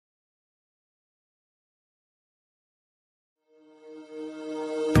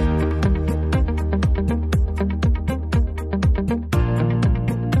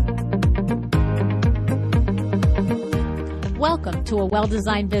to A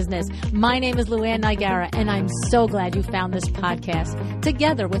Well-Designed Business. My name is Luann Nigara, and I'm so glad you found this podcast.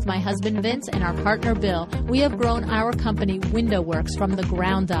 Together with my husband Vince and our partner Bill, we have grown our company Window Works from the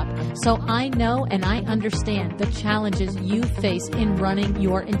ground up. So I know and I understand the challenges you face in running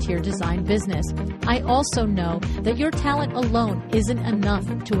your interior design business. I also know that your talent alone isn't enough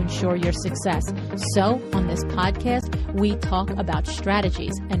to ensure your success. So on this podcast, we talk about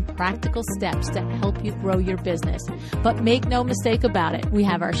strategies and practical steps to help you grow your business. But make no mistake about it, we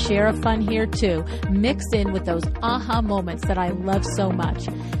have our share of fun here too, mixed in with those aha moments that I love so much.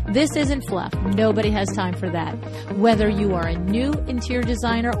 This isn't fluff. Nobody has time for that. Whether you are a new interior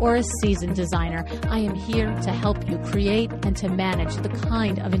designer or a seasoned designer, I am here to help you create and to manage the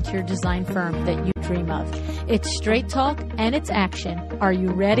kind of interior design firm that you dream of. It's straight talk and it's action. Are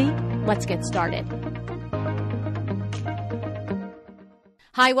you ready? Let's get started.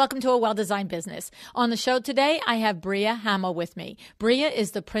 Hi, welcome to A Well-Designed Business. On the show today, I have Bria Hammel with me. Bria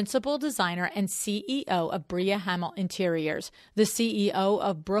is the principal designer and CEO of Bria Hammel Interiors, the CEO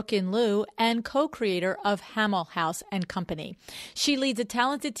of Brooke and Lou, and co-creator of Hammel House and Company. She leads a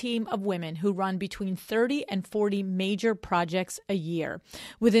talented team of women who run between 30 and 40 major projects a year.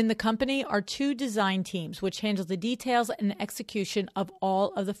 Within the company are two design teams, which handle the details and execution of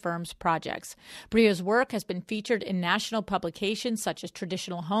all of the firm's projects. Bria's work has been featured in national publications such as Traditional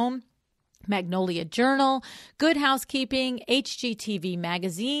Home, Magnolia Journal, Good Housekeeping, HGTV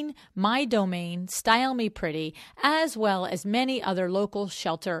Magazine, My Domain, Style Me Pretty, as well as many other local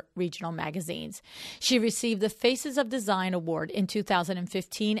shelter regional magazines. She received the Faces of Design Award in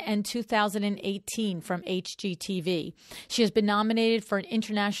 2015 and 2018 from HGTV. She has been nominated for an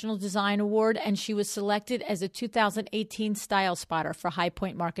International Design Award, and she was selected as a 2018 Style Spotter for High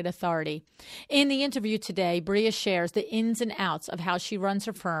Point Market Authority. In the interview today, Bria shares the ins and outs of how she runs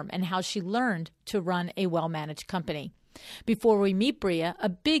her firm and how she learned to run a well-managed company. Before we meet Bria, a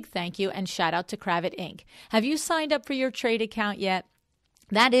big thank you and shout out to Cravat Inc. Have you signed up for your trade account yet?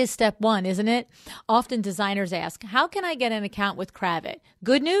 That is step one, isn't it? Often designers ask, how can I get an account with Cravat?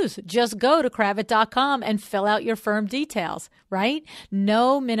 Good news. Just go to Cravat.com and fill out your firm details, right?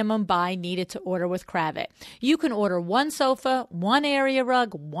 No minimum buy needed to order with Cravat. You can order one sofa, one area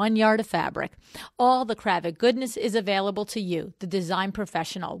rug, 1 yard of fabric. All the Cravat goodness is available to you, the design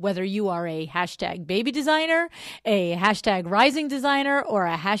professional, whether you are a hashtag baby designer, a hashtag rising designer, or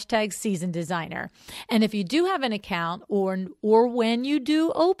a hashtag seasoned designer. And if you do have an account or when you do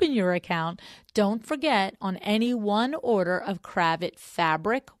open your account, don't forget on any one order of Cravat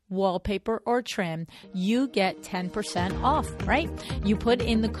fabric, wallpaper, or trim, you get 10% off, right? You put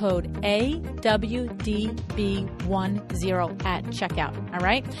in the code AWDB10 at checkout, all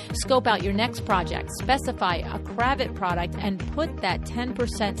right? Scope out your next project, specify a Cravat product, and put that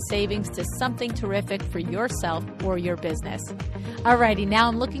 10% savings to something terrific for yourself or your business. All righty, now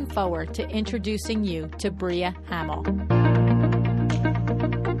I'm looking forward to introducing you to Bria Hammel.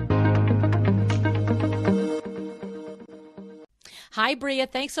 Hi, Bria.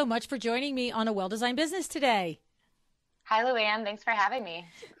 Thanks so much for joining me on A Well-Designed Business today. Hi, Luann. Thanks for having me.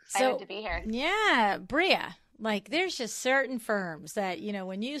 Excited to be here. Yeah, Bria, there's just certain firms that,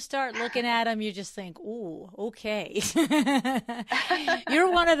 when you start looking at them, you just think, ooh, okay.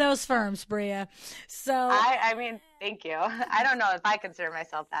 You're one of those firms, Bria. So I mean, thank you. I don't know if I consider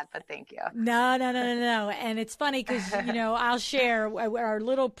myself that, but thank you. No. And it's funny because, I'll share our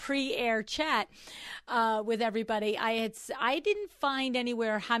little pre-air chat with everybody. I didn't find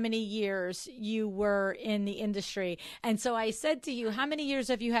anywhere how many years you were in the industry. And so I said to you, how many years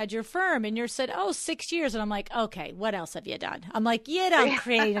have you had your firm? And you said, 6 years. And I'm like, okay, what else have you done? I'm like, you don't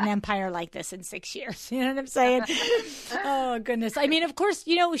create an empire like this in 6 years. You know what I'm saying? Oh, goodness. I mean, of course,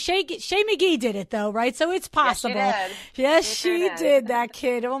 Shay McGee did it, though, right? So it's possible. Yes, she did, that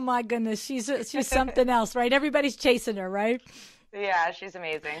kid. Oh, my goodness. She's something else, right? Everybody's chasing her, right? Yeah, she's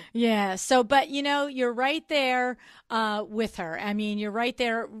amazing. Yeah. So, but you're right there with her. I mean, you're right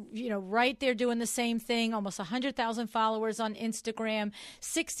there, right there doing the same thing. Almost 100,000 followers on Instagram,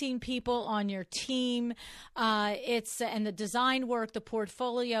 16 people on your team. And the design work, the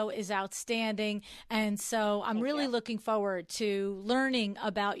portfolio is outstanding. And so I'm really looking forward to learning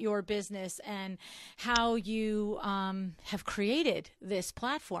about your business and how you have created this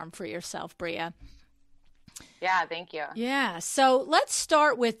platform for yourself, Bria. Yeah, thank you. Yeah. So let's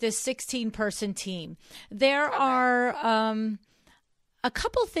start with this 16-person team. There are a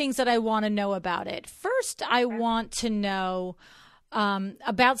couple things that I want to know about it. First, I want to know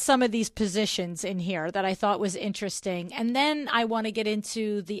about some of these positions in here that I thought was interesting. And then I want to get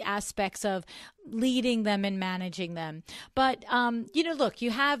into the aspects of leading them and managing them. But, look,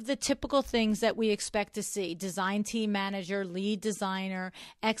 you have the typical things that we expect to see: design team manager, lead designer,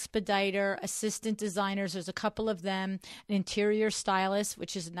 expediter, assistant designers. There's a couple of them, an interior stylist,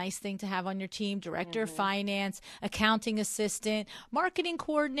 which is a nice thing to have on your team, director of finance, accounting assistant, marketing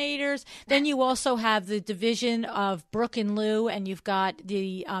coordinators. Then you also have the division of Brooke and Lou, and you've got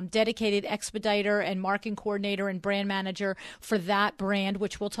the dedicated expediter and marketing coordinator and brand manager for that brand,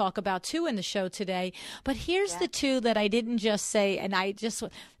 which we'll talk about too in the show today. But here's the two that I didn't just say, and I just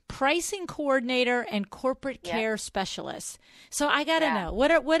pricing coordinator and corporate care specialist. So I got to know,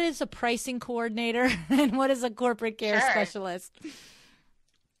 what is a pricing coordinator and what is a corporate care specialist?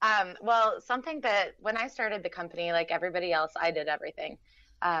 Well, something that when I started the company, like everybody else, I did everything.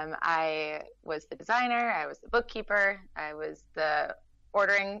 I was the designer, I was the bookkeeper, I was the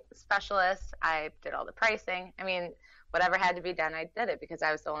ordering specialist, I did all the pricing. I mean, whatever had to be done, I did it because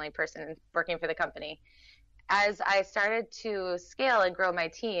I was the only person working for the company. As I started to scale and grow my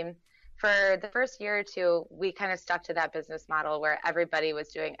team, for the first year or two, we kind of stuck to that business model where everybody was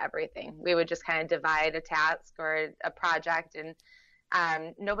doing everything. We would just kind of divide a task or a project, and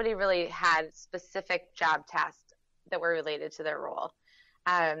nobody really had specific job tasks that were related to their role.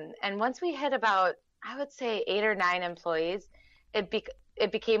 And once we hit about, I would say, 8 or 9 employees, it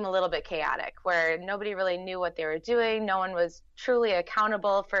became a little bit chaotic where nobody really knew what they were doing. No one was truly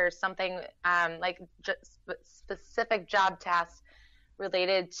accountable for something like specific job tasks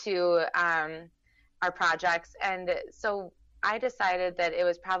related to our projects. And so I decided that it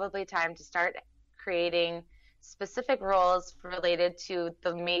was probably time to start creating specific roles related to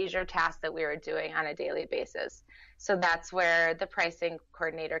the major tasks that we were doing on a daily basis. So that's where the pricing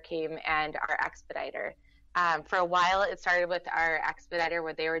coordinator came and our expediter. For a while, it started with our expediter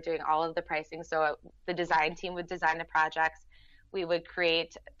where they were doing all of the pricing. So the design team would design the projects. We would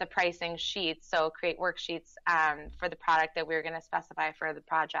create the pricing sheets, so create worksheets for the product that we were going to specify for the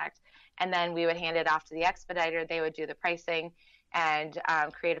project. And then we would hand it off to the expediter. They would do the pricing and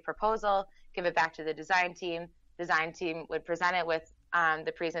create a proposal, give it back to the design team. Design team would present it with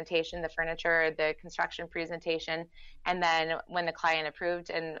the presentation, the furniture, the construction presentation. And then when the client approved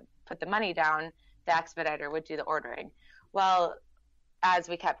and put the money down, the expediter would do the ordering. Well, as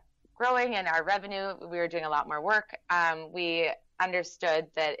we kept growing in our revenue, we were doing a lot more work. We understood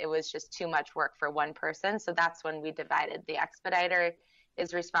that it was just too much work for one person. So that's when we divided. The expediter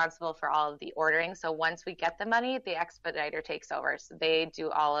is responsible for all of the ordering. So once we get the money, the expediter takes over. So they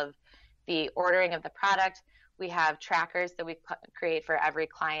do all of the ordering of the product. We have trackers that we create for every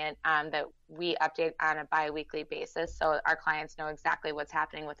client that we update on a bi-weekly basis. So our clients know exactly what's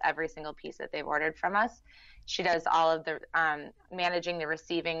happening with every single piece that they've ordered from us. She does all of the managing the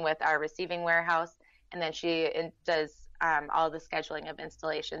receiving with our receiving warehouse. And then she does all the scheduling of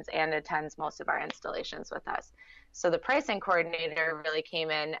installations and attends most of our installations with us. So the pricing coordinator really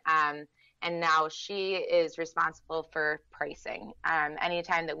came in and now she is responsible for pricing.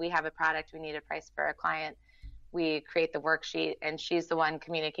 Anytime that we have a product we need a price for a client, we create the worksheet, and she's the one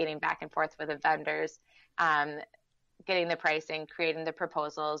communicating back and forth with the vendors, getting the pricing, creating the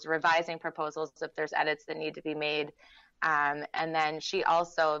proposals, revising proposals if there's edits that need to be made. And then she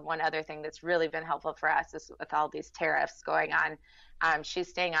also, one other thing that's really been helpful for us is with all these tariffs going on, she's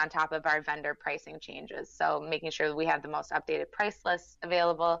staying on top of our vendor pricing changes. So making sure we have the most updated price lists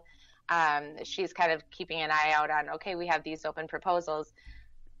available. She's kind of keeping an eye out on, okay, we have these open proposals.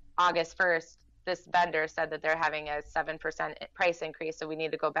 August 1st, this vendor said that they're having a 7% price increase. So we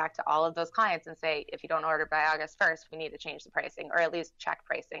need to go back to all of those clients and say, if you don't order by August 1st, we need to change the pricing or at least check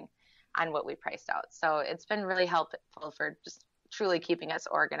pricing on what we priced out. So it's been really helpful for just truly keeping us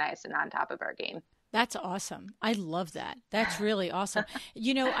organized and on top of our game. That's awesome. I love that. That's really awesome.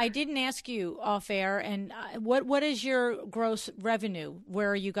 I didn't ask you off air, and what is your gross revenue?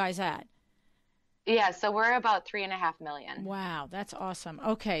 Where are you guys at? Yeah, so we're about 3.5 million. Wow, that's awesome.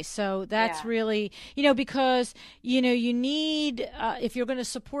 Okay, so that's really, because, you need, if you're going to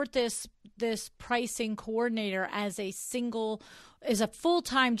support this pricing coordinator as a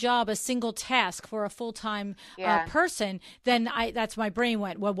full-time job, a single task for a full-time person, then that's my brain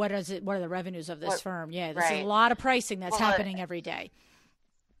went, well, what is it? What are the revenues of this firm? Yeah, this is a lot of pricing that's happening every day.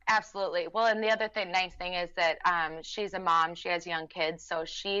 Absolutely. Well, and the other nice thing is that she's a mom. She has young kids, so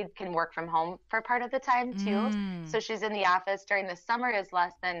she can work from home for part of the time too. So she's in the office during the summer is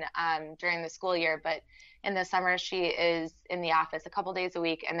less than during the school year, but in the summer she is in the office a couple days a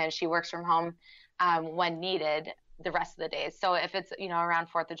week, and then she works from home when needed the rest of the days. So if it's around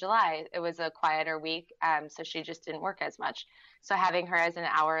 4th of July, it was a quieter week, so she just didn't work as much. So having her as an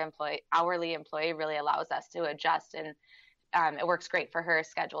hourly employee really allows us to adjust and it works great for her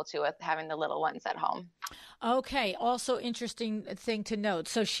schedule too, with having the little ones at home. Okay. Also interesting thing to note.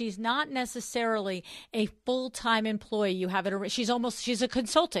 So she's not necessarily a full-time employee. You have it. She's a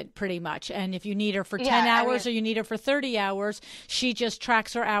consultant pretty much. And if you need her for 10 hours or you need her for 30 hours, she just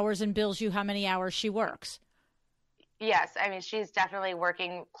tracks her hours and bills you how many hours she works. Yes. I mean, she's definitely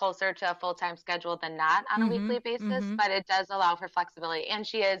working closer to a full-time schedule than not on a weekly basis, but it does allow for flexibility. And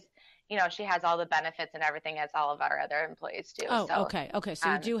she is, she has all the benefits and everything as all of our other employees do. Oh, so, okay.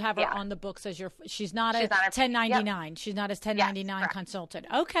 So you do have her on the books as she's not a 1099. Yep. She's not a 1099 consultant.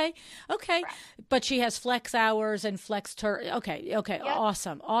 Okay. Correct. But she has flex hours and Okay. Yep.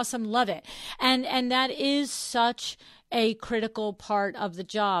 Awesome. Love it. And that is such a critical part of the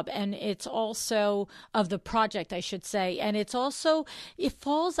job, and it's also of the project, I should say. And it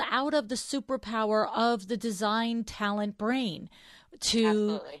falls out of the superpower of the design talent brain.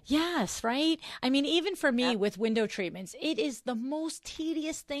 Absolutely. Yes, right? I mean, even for me with window treatments, it is the most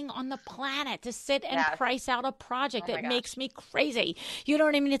tedious thing on the planet to sit and price out a project. It makes me crazy. You know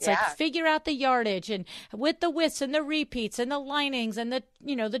what I mean? It's like figure out the yardage and with the widths and the repeats and the linings and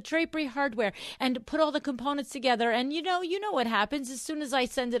the drapery hardware and put all the components together. And you know what happens as soon as I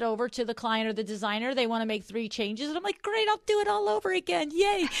send it over to the client or the designer, they want to make 3 changes. And I'm like, great, I'll do it all over again.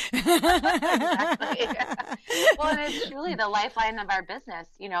 Yay. Exactly. Well, and it's truly the lifeline of our business.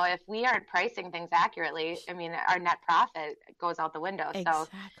 If we aren't pricing things accurately, I mean, our net profit goes out the window.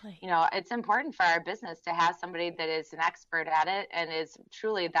 Exactly. So, it's important for our business to have somebody that is an expert at it and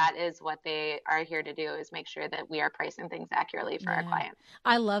that is what they are here to do, is make sure that we are pricing things accurately for our clients.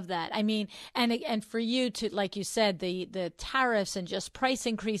 I love that. I mean, and for you to, like you said, the tariffs and just price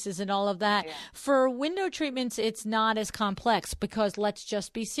increases and all of that. Yeah. For window treatments, it's not as complex because let's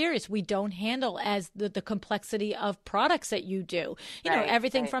just be serious. We don't handle as the complexity of products that you do.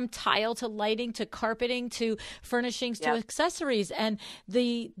 Everything from tile to lighting to carpeting to furnishings to accessories, and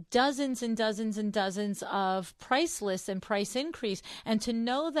the dozens and dozens and dozens of price lists and price increase. And to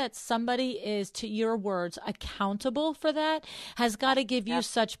know that somebody is, to your words, accountable for that has got to give you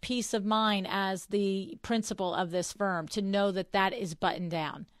such peace of mind as the principal of this firm, to know that is buttoned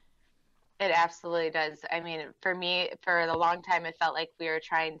down. It absolutely does. I mean, for me, for a long time, it felt like we were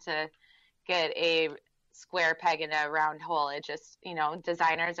trying to get a square peg in a round hole. It just,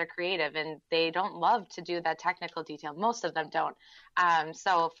 designers are creative and they don't love to do that technical detail. Most of them don't.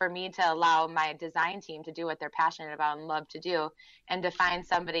 So for me to allow my design team to do what they're passionate about and love to do, and to find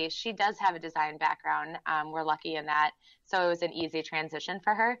somebody, she does have a design background. We're lucky in that. So it was an easy transition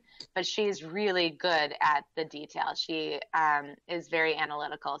for her, but she's really good at the detail. She is very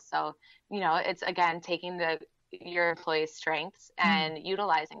analytical. So, it's again, taking your employees' strengths and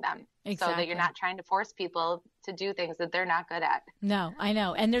utilizing them so that you're not trying to force people to do things that they're not good at. No, I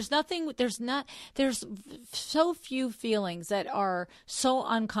know. And there's so few feelings that are so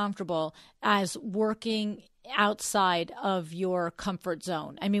uncomfortable as working outside of your comfort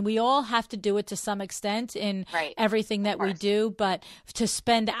zone. I mean, we all have to do it to some extent in everything that we do, but to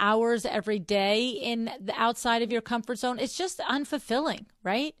spend hours every day in the outside of your comfort zone, it's just unfulfilling,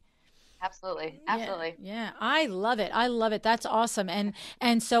 right? Absolutely. Yeah. I love it. That's awesome. And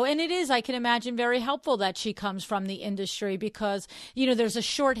it is, I can imagine, very helpful that she comes from the industry because, there's a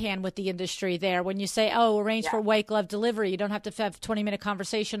shorthand with the industry there. When you say, arrange for white glove delivery, you don't have to have a 20-minute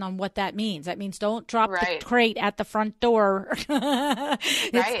conversation on what that means. That means don't drop the crate at the front door.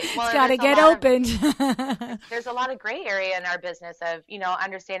 It's got to get opened. There's a lot of gray area in our business of,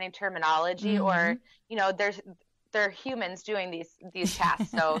 understanding terminology or, they're humans doing these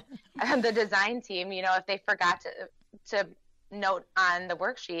tasks. So the design team, if they forgot to note on the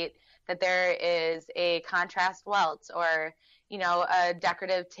worksheet that there is a contrast welt or, a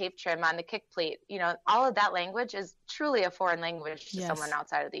decorative tape trim on the kick plate, all of that language is truly a foreign language to someone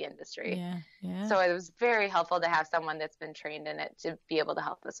outside of the industry. Yeah. So it was very helpful to have someone that's been trained in it to be able to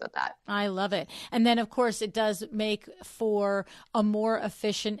help us with that. I love it. And then, of course, it does make for a more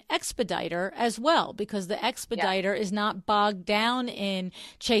efficient expediter as well, because the expediter is not bogged down in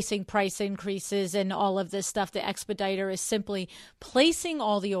chasing price increases and all of this stuff. The expediter is simply placing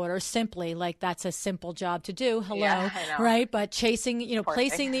all the orders, like that's a simple job to do. Hello, right? But chasing,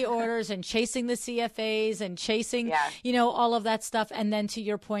 placing the orders and chasing the CFAs and chasing, all of that stuff. And then to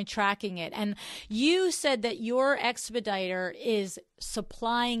your point, tracking it. And you said that your expediter is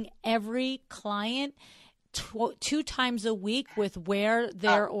supplying every client 2 times a week with where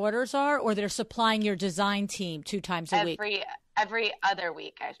their orders are, or they're supplying your design team 2 times a week? Every other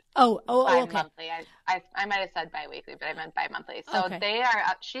week. Okay. Monthly. I might have said bi-weekly, but I meant bi-monthly. So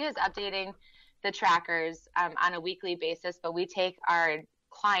she is updating the trackers on a weekly basis, but we take our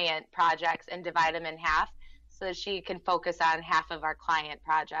client projects and divide them in half. so that she can focus on half of our client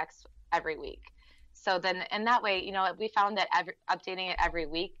projects every week. So then, and that way, you know, we found that updating it every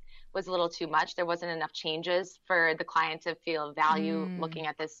week was a little too much. There wasn't enough changes for the client to feel value looking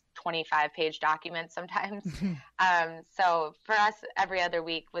at this 25-page document sometimes. So for us, every other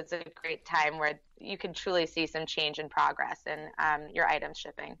week was a great time where you could truly see some change in progress in your items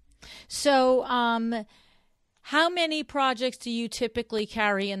shipping. So how many projects do you typically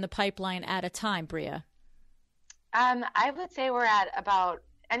carry in the pipeline at a time, Bria? I would say we're at about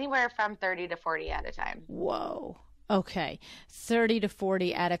anywhere from 30 to 40 at a time. Whoa. Okay. 30 to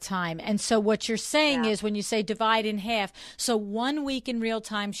 40 at a time. And so what you're saying is when you say divide in half, so 1 week in real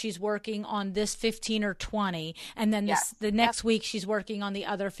time, she's working on this 15 or 20, and then the next week she's working on the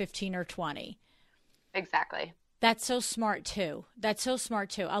other 15 or 20. Exactly. That's so smart too. That's so smart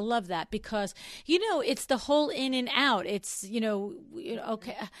too. I love that because, you know, it's the whole in and out. It's,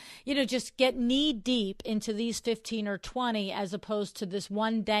 just get knee deep into these 15 or 20 as opposed to this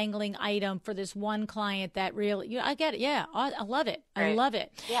one dangling item for this one client that really, I get it. Yeah. I love it. Right. I love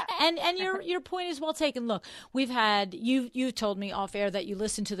it. Yeah. And your point is well taken. Look, we've had, you told me off air that you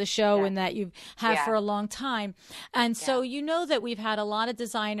listen to the show and that you have for a long time. And so, you know, that we've had a lot of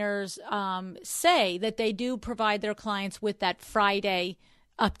designers say that they do provide their clients with that Friday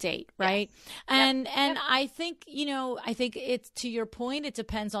update, right? Yes. And I think, I think it's, to your point, it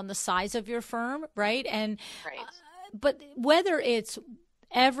depends on the size of your firm, right? And but whether it's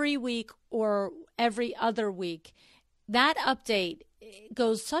every week or every other week, that update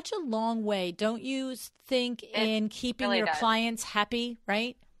goes such a long way, don't you think, in keeping really your clients happy,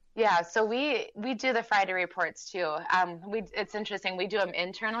 right? Yeah, so we do the Friday reports too. It's interesting. We do them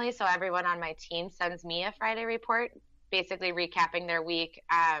internally, so everyone on my team sends me a Friday report, basically recapping their week.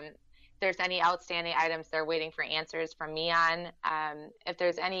 If there's any outstanding items they're waiting for answers from me on, if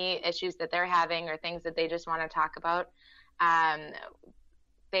there's any issues that they're having or things that they just want to talk about,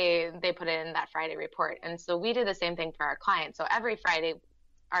 they put it in that Friday report. And so we do the same thing for our clients. So every Friday,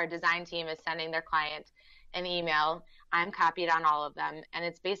 our design team is sending their client an email. I'm copied on all of them. And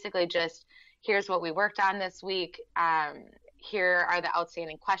it's basically just, here's what we worked on this week. Here are the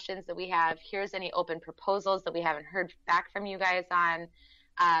outstanding questions that we have. Here's any open proposals that we haven't heard back from you guys on.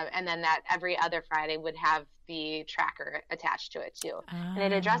 And then that every other Friday would have the tracker attached to it too. And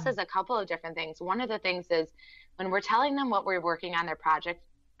it addresses a couple of different things. One of the things is when we're telling them what we're working on their project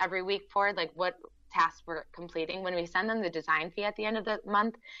every week for, like what tasks we're completing, when we send them the design fee at the end of the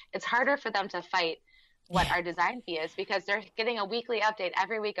month, it's harder for them to fight what our design fee is because they're getting a weekly update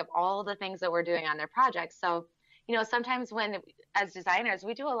every week of all the things that we're doing on their projects. So, sometimes as designers,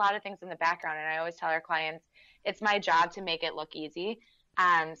 we do a lot of things in the background, and I always tell our clients, it's my job to make it look easy.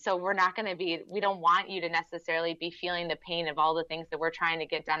 So we don't want you to necessarily be feeling the pain of all the things that we're trying to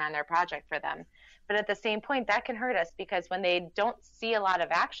get done on their project for them. But at the same point, that can hurt us because when they don't see a lot of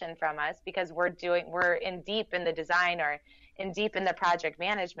action from us because we're in deep in the design or in deep in the project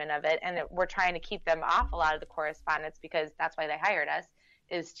management of it, and we're trying to keep them off a lot of the correspondence because that's why they hired us,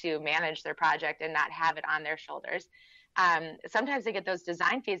 is to manage their project and not have it on their shoulders. Sometimes they get those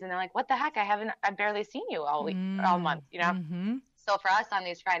design fees and they're like, what the heck? I've barely seen you all week, all month, Mm-hmm. So for us on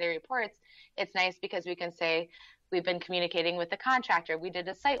these Friday reports, it's nice because we can say, we've been communicating with the contractor. We did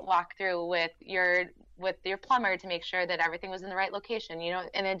a site walkthrough with your plumber to make sure that everything was in the right location,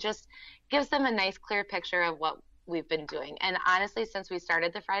 and it just gives them a nice, clear picture of what we've been doing. And honestly, since we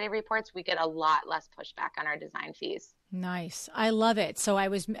started the Friday reports, we get a lot less pushback on our design fees. Nice. I love it. So I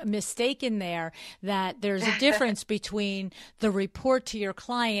was mistaken there that there's a difference between the report to your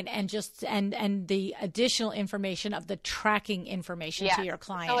client and just and the additional information of the tracking information to your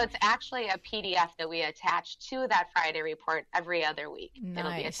client. So it's actually a PDF that we attach to that Friday report every other week. Nice.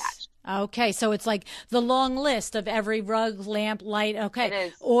 It'll be attached. Okay, so it's like the long list of every rug, lamp, light. Okay, it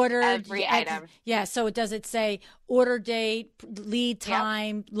is. Ordered every item. Yeah, so does it say order date, lead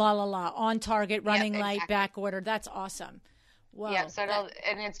time, on target, running light, back order? That's awesome. Wow. Yeah, so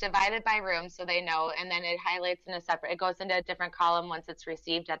and it's divided by room so they know, and then it highlights in it goes into a different column once it's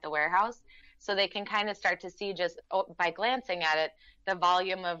received at the warehouse. So they can kind of start to see just by glancing at it, the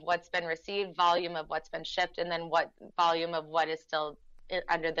volume of what's been received, volume of what's been shipped, and then what volume of what is still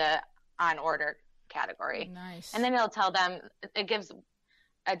under the on order category. Nice. And then it'll tell them, it gives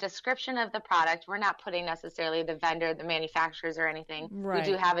a description of the product. We're not putting necessarily the vendor, the manufacturers or anything. Right.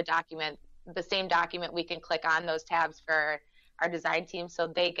 We do have a document, the same document we can click on those tabs for our design team so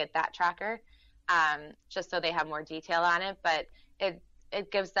they get that tracker, just so they have more detail on it. But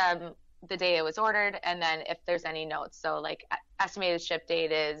it gives them the day it was ordered and then if there's any notes. So like estimated ship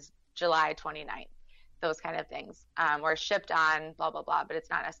date is July 29th. Those kind of things, or shipped on blah, blah, blah, but it's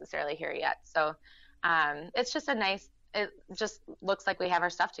not necessarily here yet. So it's just it just looks like we have our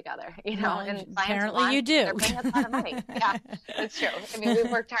stuff together, Well, and apparently you do. They're paying us a lot of money. Yeah, that's true. I mean, we've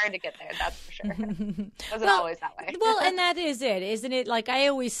worked hard to get there. That's for sure. It wasn't always that way. Well, and that is it, isn't it? Like I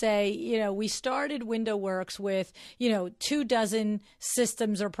always say, we started Window Works with, 24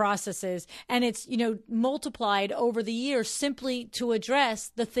 systems or processes, and it's, multiplied over the years simply to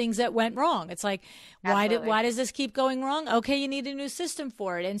address the things that went wrong. It's like, why does this keep going wrong? Okay, you need a new system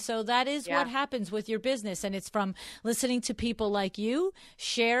for it. And so that is what happens with your business. And it's from listening to people like you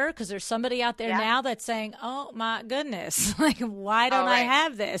share, because there's somebody out there now that's saying, oh my goodness, like, why don't I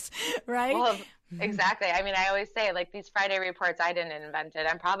have this? Right? Well, exactly. I mean, I always say, like, these Friday reports, I didn't invent it.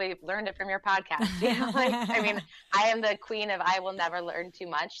 I probably learned it from your podcast. I am the queen of I will never learn too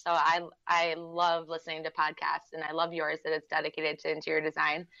much. So I love listening to podcasts, and I love yours that it's dedicated to interior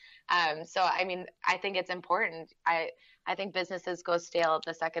design. So, I mean, I think it's important. I think businesses go stale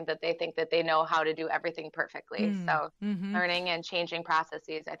the second that they think that they know how to do everything perfectly. So learning and changing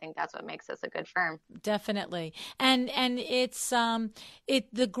processes, I think that's what makes us a good firm. Definitely. And it's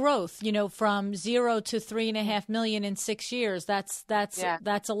the growth, from 0 to 3.5 million in 6 years. That's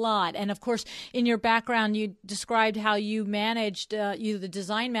a lot. And of course, in your background, you described how you managed, the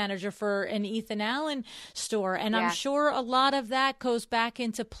design manager for an Ethan Allen store. And I'm sure a lot of that goes back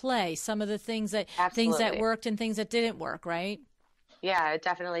into play. Some of the things that worked and things that didn't work. Right? Yeah, it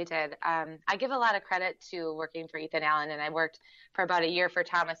definitely did. I give a lot of credit to working for Ethan Allen, and I worked for about a year for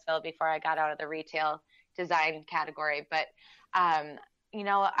Thomasville before I got out of the retail design category. But,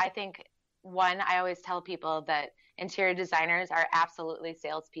 I think, I always tell people that interior designers are absolutely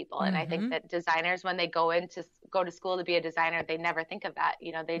salespeople. And I think that designers, when they go to school to be a designer, they never think of that.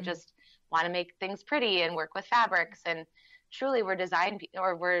 They just want to make things pretty and work with fabrics. And truly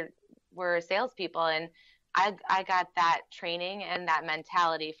we're salespeople. And I got that training and that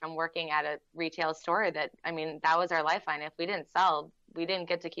mentality from working at a retail store that was our lifeline. If we didn't sell, we didn't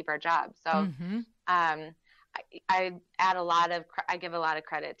get to keep our job. So I give a lot of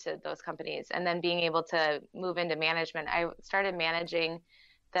credit to those companies. And then being able to move into management, I started managing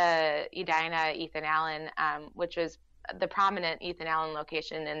the Edina Ethan Allen, which was the prominent Ethan Allen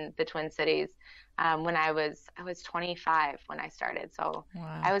location in the Twin Cities. When I was 25 when I started. So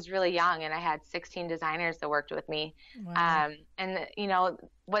I was really young, and I had 16 designers that worked with me. Wow. And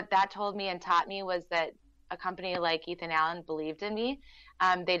what that told me and taught me was that a company like Ethan Allen believed in me.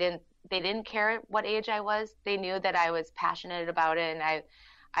 They didn't care what age I was. They knew that I was passionate about it, and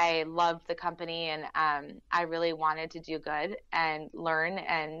I loved the company, and I really wanted to do good and learn,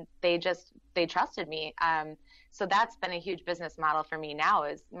 and they trusted me. So that's been a huge business model for me now.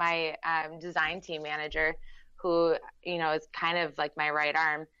 Is my design team manager, who is kind of like my right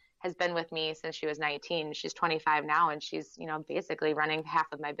arm, has been with me since she was 19. She's 25 now, and she's basically running half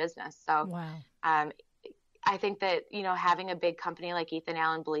of my business. So wow. I think that having a big company like Ethan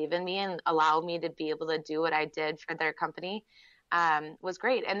Allen believe in me and allow me to be able to do what I did for their company was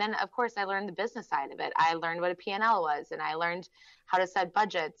great. And then, of course, I learned the business side of it. I learned what a P&L was, and I learned how to set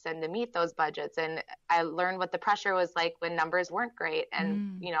budgets and to meet those budgets. And I learned what the pressure was like when numbers weren't great.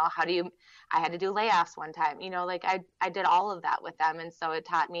 And, I had to do layoffs one time, I did all of that with them. And so it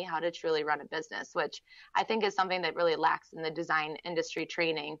taught me how to truly run a business, which I think is something that really lacks in the design industry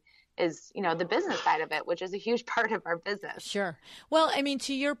training, is, the business side of it, which is a huge part of our business. Sure. Well,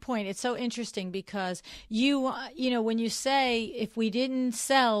 to your point, it's so interesting because when you say, if we didn't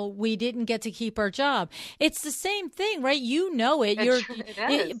sell, we didn't get to keep our job, it's the same thing, right? You know it.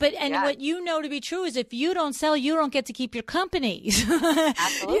 What you know to be true is if you don't sell, you don't get to keep your companies.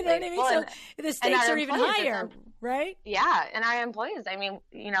 Absolutely. You know what I mean? Well, so the stakes are even higher, right? Yeah. And our employees,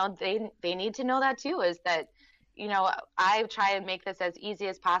 they need to know that too, is that, I try to make this as easy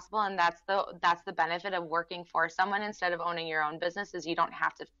as possible. And that's the benefit of working for someone instead of owning your own business, is you don't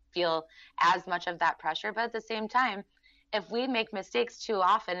have to feel as much of that pressure. But at the same time, if we make mistakes too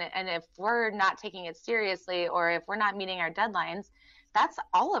often, and if we're not taking it seriously, or if we're not meeting our deadlines, that's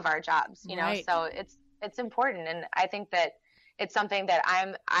all of our jobs, Right. So it's important. And I think that it's something that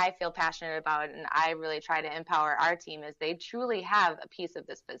I feel passionate about, and I really try to empower our team, is they truly have a piece of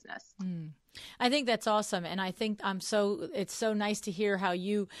this business. I think that's awesome. And I think it's so nice to hear how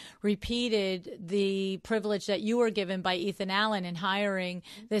you repeated the privilege that you were given by Ethan Allen in hiring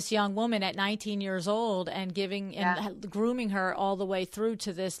this young woman at 19 years old and and grooming her all the way through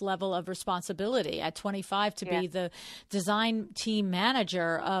to this level of responsibility at 25 to be the design team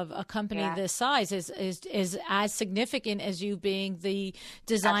manager of a company this size is as significant as you being the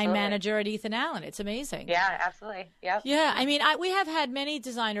design manager at Ethan Allen. It's amazing. Yeah, absolutely. Yep. Yeah. We have had many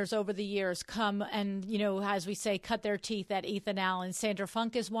designers over the years come and, as we say, cut their teeth at Ethan Allen. Sandra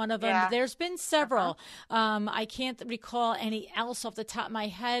Funk is one of them. Yeah. There's been several. I can't recall any else off the top of my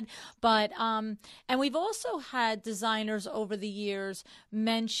head, but and we've also had designers over the years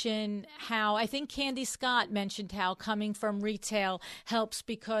mention how, I think Candy Scott mentioned how coming from retail helps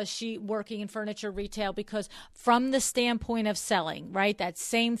because she working in furniture retail, because from the standpoint of selling, right? That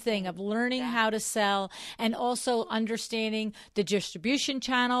same thing of learning how to sell and also understanding the distribution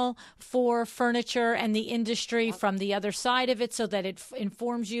channel for furniture and the industry from the other side of it, so that it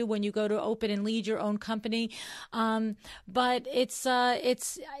informs you when you go to open and lead your own company. But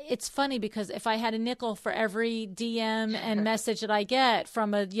it's funny because if I had a nickel for every DM and message that I get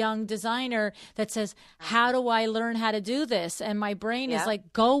from a young designer that says, how do I learn how to do this? And my brain is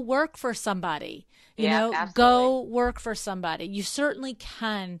like, go work for somebody. You know, absolutely. Go work for somebody. You certainly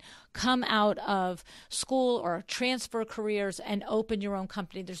can come out of school or transfer careers and open your own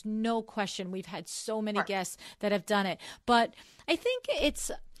company. There's no question. We've had so many guests that have done it. But I think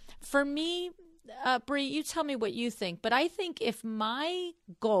it's, for me, Brie, you tell me what you think. But I think if my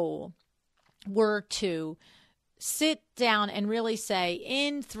goal were to sit down and really say,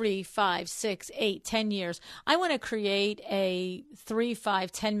 in 3, 5, 6, 8, 10 years, I want to create a $3,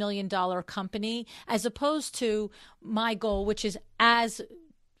 $5, $10 million company, as opposed to my goal, which is as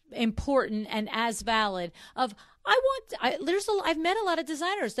important and as valid of, I've met a lot of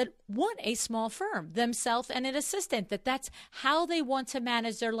designers that want a small firm themselves and an assistant, that's how they want to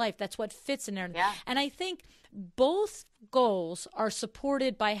manage their life. That's what fits in there. Yeah. And I think both goals are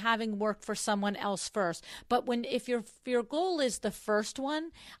supported by having worked for someone else first. But if your goal is the first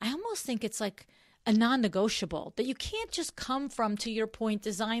one, I almost think it's like a non-negotiable, that you can't just come from, to your point,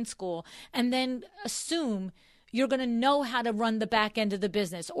 design school and then assume you're going to know how to run the back end of the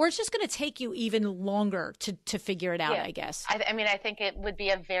business, or it's just going to take you even longer to figure it out, I guess. I think it would be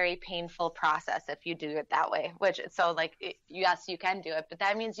a very painful process if you do it that way, yes, you can do it, but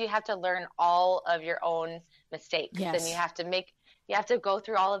that means you have to learn all of your own mistakes. Yes. And you have to go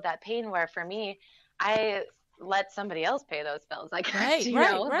through all of that pain, where for me, I let somebody else pay those bills.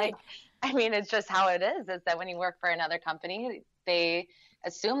 Right. It's just how it is that when you work for another company, they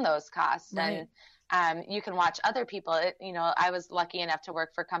assume those costs. Right. And you can watch other people. I was lucky enough to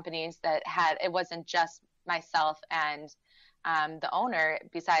work for companies that it wasn't just myself and the owner.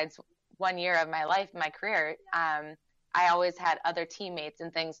 Besides 1 year of my life, my career, I always had other teammates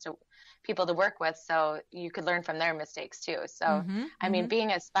and people to work with, so you could learn from their mistakes too. So,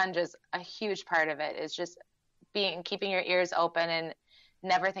 being a sponge is a huge part of it, is just keeping your ears open and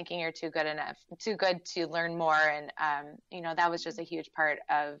never thinking you're too good to learn more. And, that was just a huge part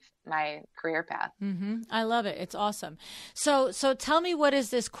of my career path. Mm-hmm. I love it. It's awesome. So tell me, what is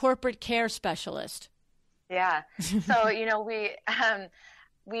this corporate care specialist? Yeah. So,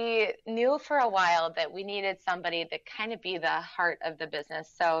 we knew for a while that we needed somebody to kind of be the heart of the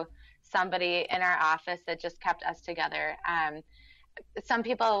business. So somebody in our office that just kept us together. Some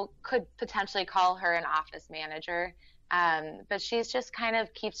people could potentially call her an office manager. But she's just kind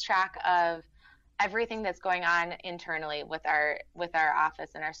of keeps track of everything that's going on internally with our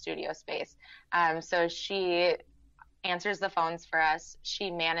office and our studio space. So she answers the phones for us.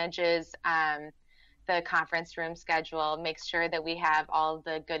 She manages the conference room schedule, makes sure that we have all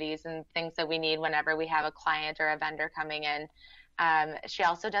the goodies and things that we need whenever we have a client or a vendor coming in. She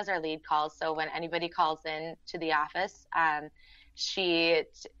also does our lead calls. So when anybody calls in to the office, she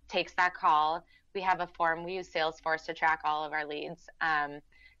takes that call. We have a form. We use Salesforce to track all of our leads.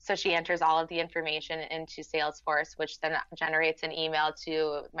 So she enters all of the information into Salesforce, which then generates an email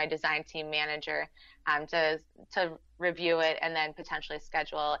to my design team manager to review it and then potentially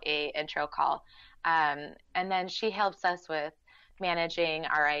schedule a intro call. And then she helps us with managing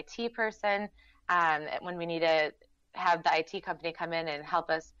our IT person when we need to have the IT company come in and help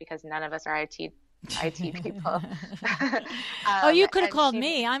us, because none of us are IT people. You could have called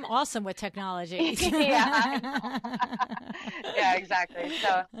me. I'm awesome with technology. Yeah, exactly.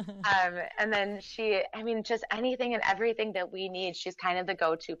 So, and then just anything and everything that we need, she's kind of the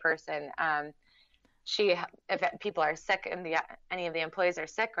go-to person. If people are sick and any of the employees are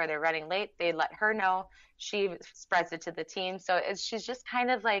sick or they're running late, they let her know. She spreads it to the team. So she's just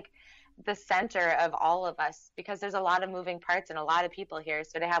kind of like the center of all of us, because there's a lot of moving parts and a lot of people here.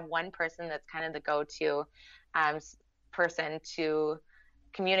 So to have one person that's kind of the go-to person to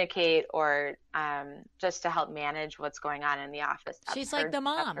communicate or just to help manage what's going on in the office. She's like the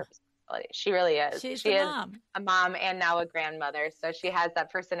mom. personality. She really is. She's She the is mom. a mom and now a grandmother. So she has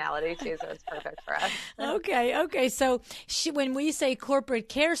that personality too. So it's perfect for us. Okay. So when we say corporate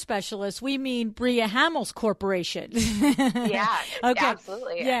care specialist, we mean Bria Hammel's corporation. Yeah, Okay.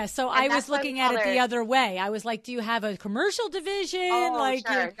 absolutely. Yeah. So I was looking at it the other way. I was like, do you have a commercial division? Oh,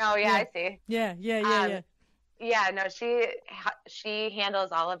 sure. No, yeah, I see. Yeah. Yeah, no, she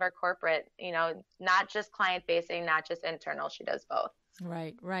handles all of our corporate, not just client facing, not just internal. She does both.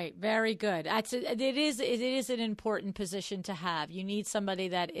 Right. Very good. It is an important position to have. You need somebody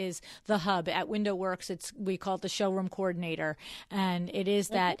that is the hub. At WindowWorks, we call it the showroom coordinator, and it is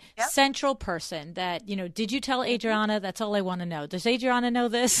that central person that, did you tell Adriana? That's all I want to know. Does Adriana know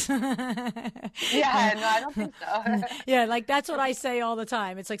this? Yeah, no, I don't think so. Yeah, like that's what I say all the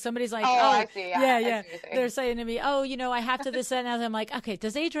time. It's like somebody's like, I see. Yeah. They're saying to me, I have to this and that. I'm like, okay,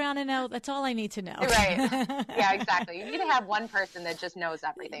 does Adriana know? That's all I need to know. Right. Yeah, exactly. You need to have one person that just knows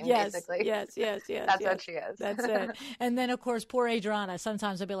everything, basically. Yes. That's what she is. That's it. And then, of course, poor Adriana.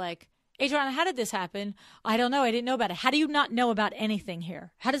 Sometimes I'll be like, Adriana, how did this happen? I don't know. I didn't know about it. How do you not know about anything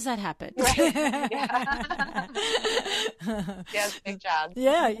here? How does that happen? Right. Yeah. Yes, big job.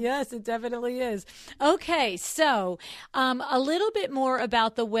 Yes, it definitely is. Okay, so a little bit more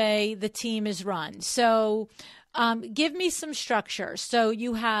about the way the team is run. So give me some structure. So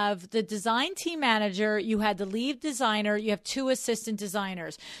you have the design team manager, you had the lead designer, you have 2 assistant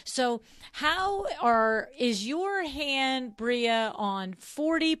designers. So is your hand, Bria, on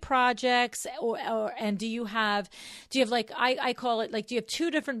 40 projects and do you have like, I call it like, do you have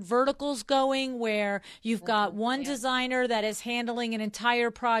 2 different verticals going where you've got one designer that is handling an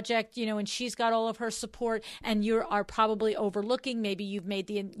entire project, and she's got all of her support and you are probably overlooking, maybe you've made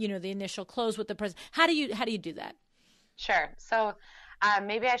the initial close with the president. How do you do that? Sure. So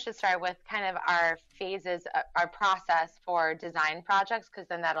maybe I should start with kind of our phases, our process for design projects, because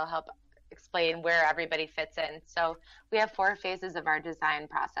then that'll help explain where everybody fits in. So we have 4 phases of our design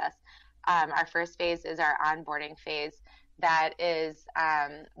process. Our first phase is our onboarding phase. That is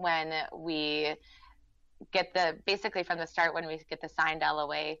when we get basically from the start, when we get the signed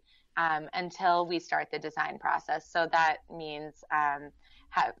LOA until we start the design process. So that means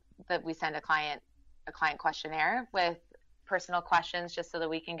that we send a client questionnaire with personal questions just so that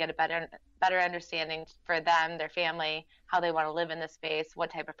we can get a better understanding for them, their family, how they want to live in the space, what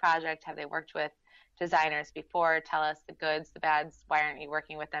type of project, have they worked with designers before, tell us the goods, the bads, why aren't you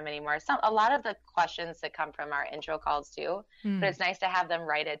working with them anymore? A lot of the questions that come from our intro calls too, but it's nice to have them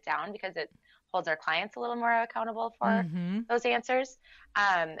write it down because it holds our clients a little more accountable for those answers.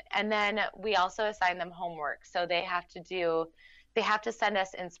 And then we also assign them homework. So they have to send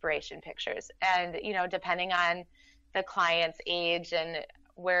us inspiration pictures. And, depending on the client's age and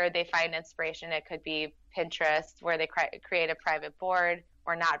where they find inspiration, it could be Pinterest, where they create a private board,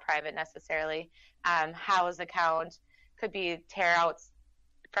 or not private necessarily. House account, could be tear outs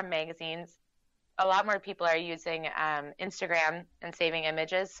from magazines. A lot more people are using Instagram and saving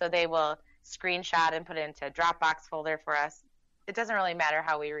images. So they will screenshot and put it into a Dropbox folder for us. It doesn't really matter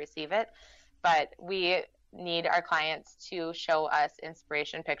how we receive it, but we need our clients to show us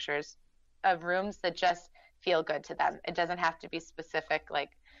inspiration pictures of rooms that just feel good to them. It doesn't have to be specific, like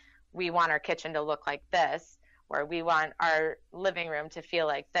we want our kitchen to look like this, or we want our living room to feel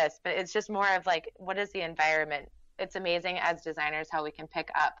like this, but it's just more of like, what is the environment? It's amazing as designers how we can pick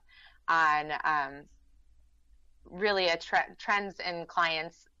up on really trends in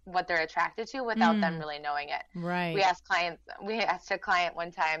clients, what they're attracted to without them really knowing it. Right. We asked a client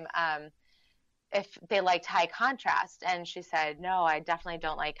one time if they liked high contrast, and she said, no, I definitely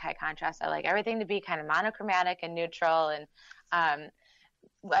don't like high contrast. I like everything to be kind of monochromatic and neutral. And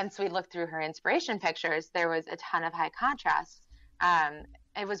once we looked through her inspiration pictures, there was a ton of high contrast.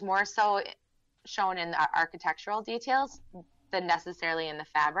 It was more so shown in the architectural details than necessarily in the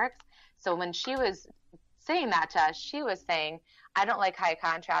fabrics. So when she was saying that to us, she was saying, I don't like high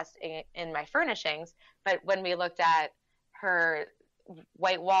contrast in my furnishings. But when we looked at her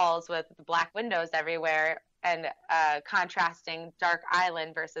white walls with black windows everywhere and contrasting dark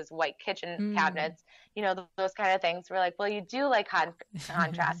island versus white kitchen cabinets, those kind of things, we're like, well, you do like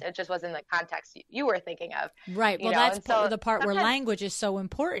contrast. It just wasn't the context you were thinking of. Right. Well, that's the part where language is so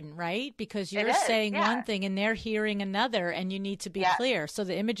important, right? Because you're saying one thing and they're hearing another, and you need to be clear. So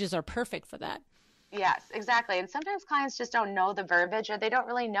the images are perfect for that. Yes, exactly. And sometimes clients just don't know the verbiage, or they don't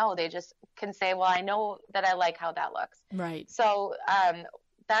really know. They just can say, well, I know that I like how that looks. Right. So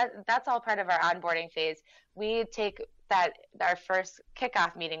that's all part of our onboarding phase. We take our first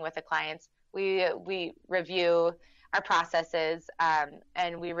kickoff meeting with the clients. We review our processes,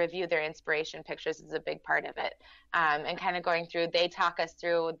 and we review their inspiration pictures is a big part of it. And kind of going through, they talk us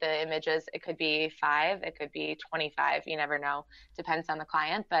through the images. It could be 5, it could be 25, you never know, depends on the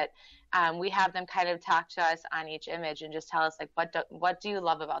client. But we have them kind of talk to us on each image and just tell us, like, what do you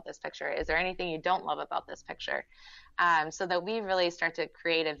love about this picture? Is there anything you don't love about this picture? So that we really start to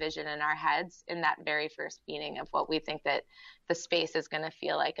create a vision in our heads in that very first meeting of what we think that the space is going to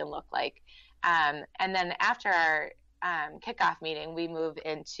feel like and look like. And then after our kickoff meeting, we move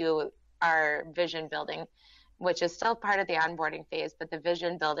into our vision building, which is still part of the onboarding phase. But the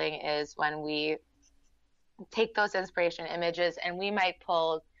vision building is when we take those inspiration images and we might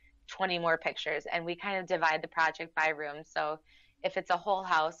pull 20 more pictures, and we kind of divide the project by room. So if it's a whole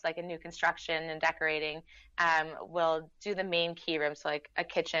house, like a new construction and decorating, we'll do the main key rooms, so like a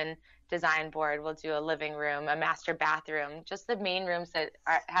kitchen design board, we'll do a living room, a master bathroom, just the main rooms that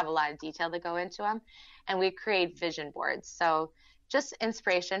have a lot of detail that go into them. And we create vision boards. So just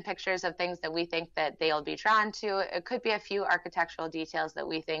inspiration pictures of things that we think that they'll be drawn to. It could be a few architectural details that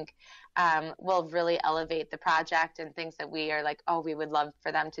we think will really elevate the project, and things that we are like, oh, we would love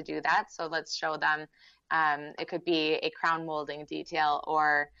for them to do that. So let's show them. It could be a crown molding detail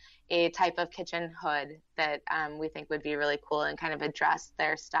or a type of kitchen hood that we think would be really cool and kind of address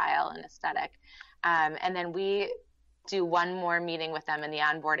their style and aesthetic. And then we do one more meeting with them in the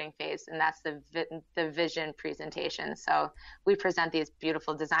onboarding phase, and that's the vision presentation. So we present these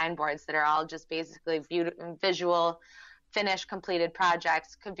beautiful design boards that are all just basically visual, finished, completed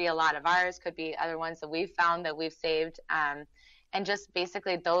projects. Could be a lot of ours, could be other ones that we've found that we've saved. And just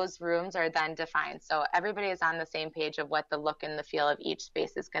basically those rooms are then defined. So everybody is on the same page of what the look and the feel of each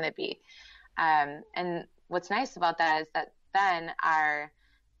space is going to be. And what's nice about that is that then our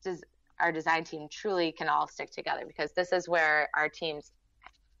design team truly can all stick together, because this is where our teams,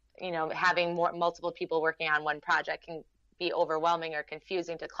 having multiple people working on one project can be overwhelming or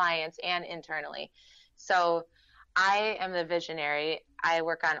confusing to clients and internally. So I am the visionary. I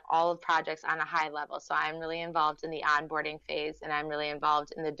work on all projects on a high level. So I'm really involved in the onboarding phase, and I'm really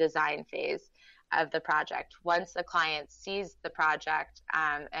involved in the design phase of the project. Once the client sees the project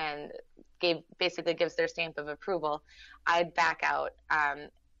and basically gives their stamp of approval, I back out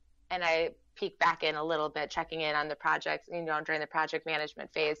and I peek back in a little bit, checking in on the project, during the project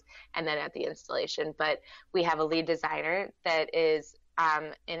management phase and then at the installation. But we have a lead designer that is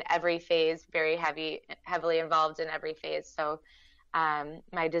in every phase, very heavily involved in every phase. So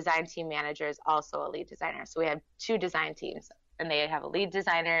my design team manager is also a lead designer. So we have 2 design teams, and they have a lead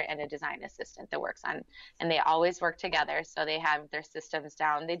designer and a design assistant that works on, and they always work together. So they have their systems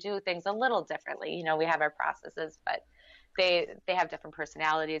down. They do things a little differently. We have our processes, but they have different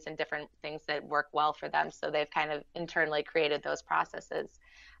personalities and different things that work well for them. So they've kind of internally created those processes.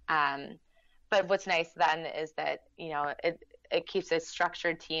 But what's nice then is that, it keeps a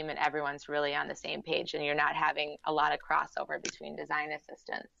structured team and everyone's really on the same page, and you're not having a lot of crossover between design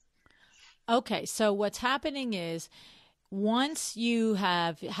assistants. Okay, so what's happening is, once you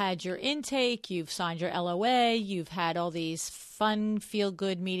have had your intake, you've signed your LOA, you've had all these fun,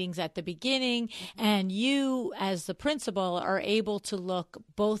 feel-good meetings at the beginning, and you, as the principal, are able to look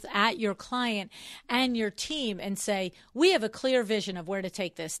both at your client and your team and say, we have a clear vision of where to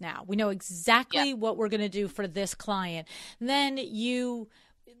take this now. We know exactly what we're going to do for this client. Then you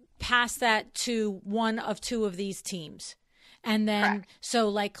pass that to one of 2 of these teams. And then, so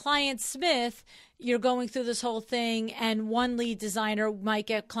like Client Smith, you're going through this whole thing, and one lead designer might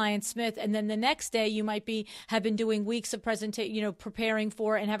get Client Smith, and then the next day you might have been doing weeks of presentation, preparing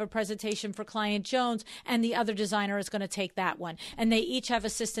for and have a presentation for Client Jones, and the other designer is going to take that one. And they each have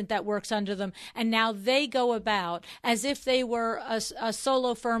assistant that works under them, and now they go about as if they were a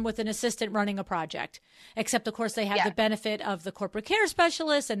solo firm with an assistant running a project. Except, of course, they have the benefit of the corporate care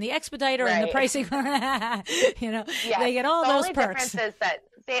specialist and the expediter and the pricing. They get all those perks. The only difference is that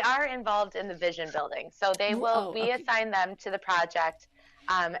they are involved in the vision building. So we assign them to the project.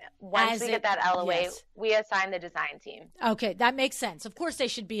 Once we get that LOA, we assign the design team. Okay, that makes sense. Of course, they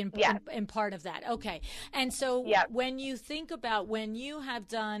should be in part of that. Okay. And so when you think about when you have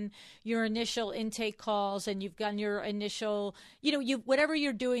done your initial intake calls and you've done your initial, whatever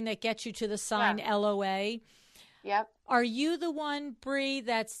you're doing that gets you to the signed LOA, are you the one, Bri,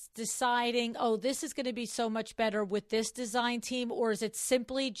 that's deciding, this is going to be so much better with this design team, or is it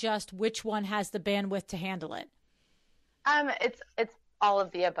simply just which one has the bandwidth to handle it? It's all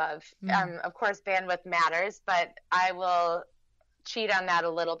of the above. Of course, bandwidth matters, but I will cheat on that a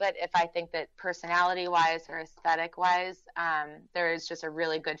little bit if I think that personality-wise or aesthetic-wise, there is just a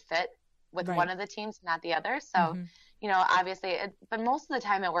really good fit with one of the teams, not the other. So, obviously, but most of the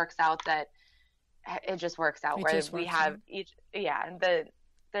time it works out that it just works out It where just we works have out. each, yeah,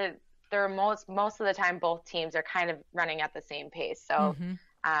 there are most of the time both teams are kind of running at the same pace. So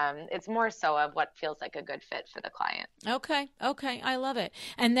Mm-hmm. it's more so of what feels like a good fit for the client. Okay. Okay. I love it.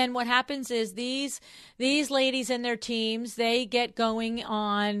 And then what happens is these ladies and their teams, they get going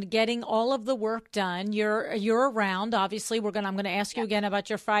on getting all of the work done. You're around. Obviously, I'm going to ask you again about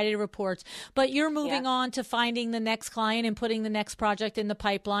your Friday reports, but you're moving on to finding the next client and putting the next project in the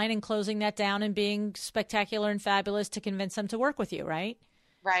pipeline and closing that down and being spectacular and fabulous to convince them to work with you, right?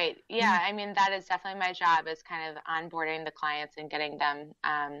 Right. Yeah. I mean, that is definitely my job, is kind of onboarding the clients and getting them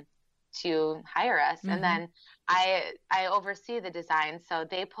to hire us. Mm-hmm. And then I oversee the design. So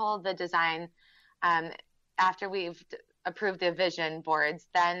they pull the design after we've approved the vision boards.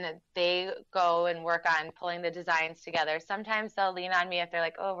 Then they go and work on pulling the designs together. Sometimes they'll lean on me if they're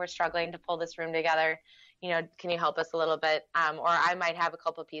like, oh, we're struggling to pull this room together. Can you help us a little bit? Or I might have a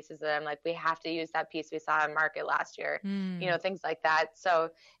couple pieces that I'm like, we have to use that piece we saw on market last year, things like that. So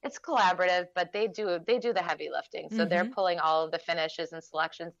it's collaborative, but they do the heavy lifting. So they're pulling all of the finishes and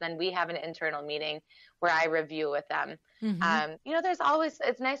selections. Then we have an internal meeting where I review with them.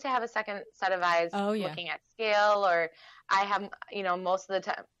 It's nice to have a second set of eyes looking at scale, or I have, most of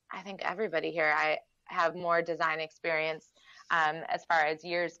the time, I think everybody here, I have more design experience as far as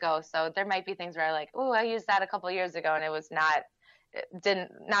years go. So there might be things where I like, oh, I used that a couple of years ago and it was not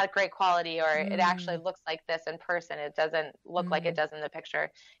great quality, or it actually looks like this in person. It doesn't look like it does in the picture,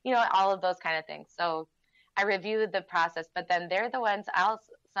 all of those kind of things. So I review the process, but then they're the ones, I'll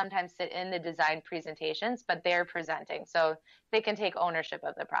sometimes sit in the design presentations, but they're presenting. So they can take ownership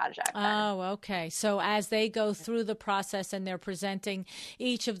of the project then. Oh, okay. So as they go through the process and they're presenting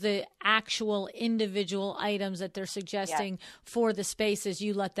each of the actual individual items that they're suggesting for the spaces,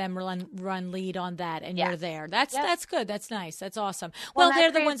 you let them run lead on that, and you're there. That's good. That's nice. That's awesome. Well,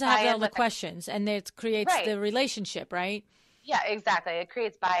 they're the ones that have all the questions, and it creates the relationship, right? Yeah, exactly. It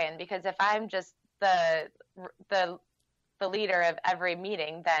creates buy-in, because if I'm just the leader of every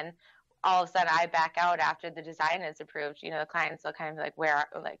meeting, then all of a sudden I back out after the design is approved. The clients will kind of be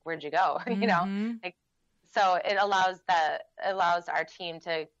like, where'd you go? So it allows our team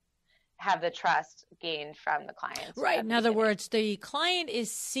to have the trust gained from the clients. Right. In other words, the client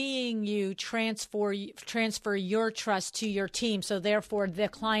is seeing you transfer your trust to your team. So therefore the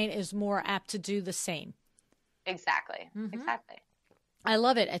client is more apt to do the same. Exactly. Exactly. I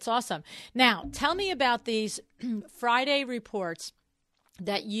love it. It's awesome. Now, tell me about these Friday reports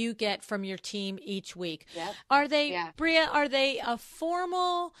that you get from your team each week. Yep. Are they, Bria, are they a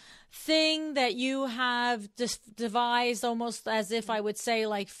formal thing that you have devised, almost as if I would say,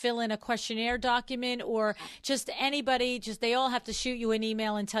 like, fill in a questionnaire document, or just anybody, they all have to shoot you an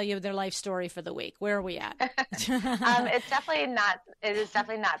email and tell you their life story for the week? Where are we at? It is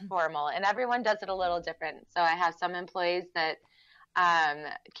definitely not formal, and everyone does it a little different. So I have some employees that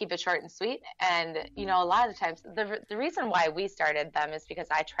keep it short and sweet. And, a lot of the times the reason why we started them is because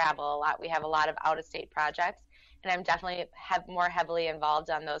I travel a lot. We have a lot of out-of-state projects, and I'm definitely more heavily involved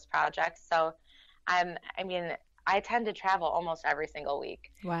on those projects. So I tend to travel almost every single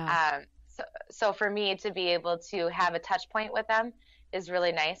week. Wow. So for me to be able to have a touch point with them is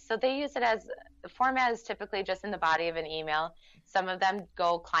really nice. So they use it as, the format is typically just in the body of an email. Some of them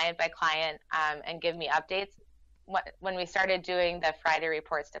go client by client and give me updates. When we started doing the Friday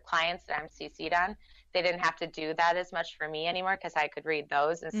reports to clients that I'm CC'd on, they didn't have to do that as much for me anymore, because I could read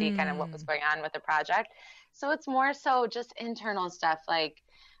those and see kind of what was going on with the project. So it's more so just internal stuff like,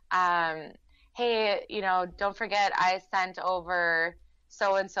 hey, don't forget I sent over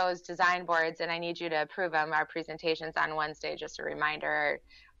so-and-so's design boards and I need you to approve them. Our presentation's on Wednesday, just a reminder.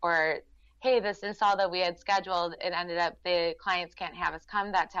 Or, hey, this install that we had scheduled, it ended up the clients can't have us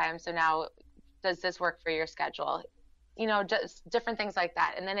come that time, so now does this work for your schedule? Just different things like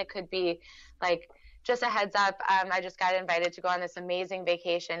that. And then it could be like, just a heads up, I just got invited to go on this amazing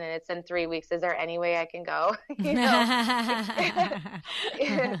vacation and it's in 3 weeks. Is there any way I can go?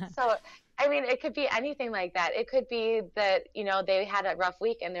 So, it could be anything like that. It could be that, they had a rough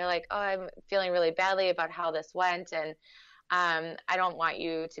week and they're like, oh, I'm feeling really badly about how this went. And I don't want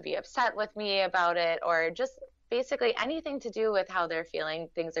you to be upset with me about it, or just basically anything to do with how they're feeling,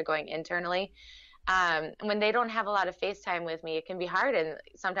 things are going internally. When they don't have a lot of FaceTime with me, it can be hard. And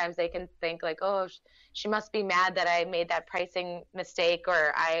sometimes they can think like, oh, she must be mad that I made that pricing mistake,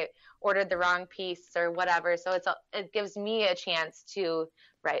 or I ordered the wrong piece, or whatever. So it gives me a chance to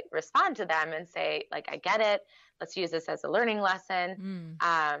respond to them and say, like, I get it. Let's use this as a learning lesson.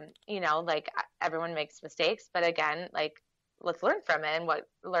 Everyone makes mistakes, but again, like, let's learn from it and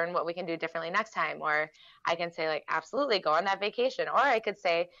learn what we can do differently next time. Or I can say like, absolutely go on that vacation. Or I could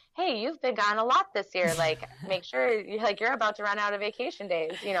say, hey, you've been gone a lot this year. Like, make sure you're about to run out of vacation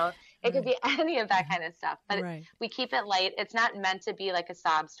days. It could be any of that kind of stuff, but we keep it light. It's not meant to be like a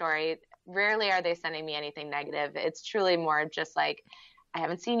sob story. Rarely are they sending me anything negative. It's truly more just like, I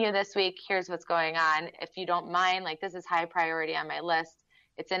haven't seen you this week. Here's what's going on. If you don't mind, like, this is high priority on my list.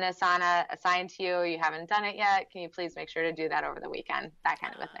 It's in Asana, assigned to you. You haven't done it yet. Can you please make sure to do that over the weekend? That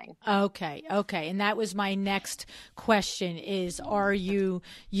kind of a thing. Okay. And that was my next question is, are you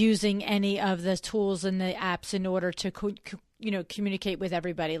using any of the tools and the apps in order to communicate with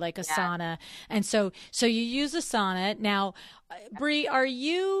everybody, like Asana? Yeah. And so you use Asana. Now, Bri, are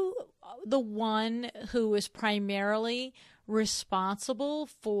you the one who is primarily responsible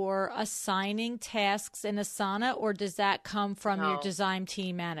for assigning tasks in Asana, or does that come from your design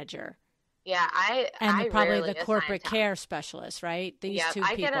team manager? Yeah, I probably the corporate care specialist, right? These two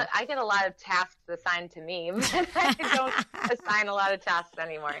people. I get a lot of tasks assigned to me, but I don't assign a lot of tasks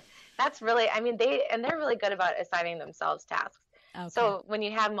anymore. That's really, they're really good about assigning themselves tasks. Okay. So when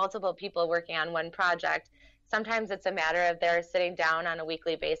you have multiple people working on one project, sometimes it's a matter of they're sitting down on a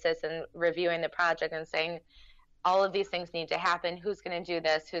weekly basis and reviewing the project and saying, all of these things need to happen. Who's going to do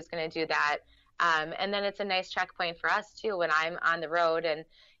this? Who's going to do that? And then it's a nice checkpoint for us too. When I'm on the road and,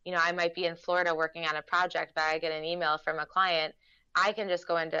 I might be in Florida working on a project, but I get an email from a client, I can just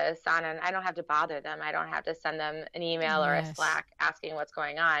go into Asana and I don't have to bother them. I don't have to send them an email or a Slack asking what's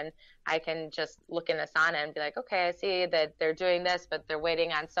going on. I can just look in Asana and be like, okay, I see that they're doing this, but they're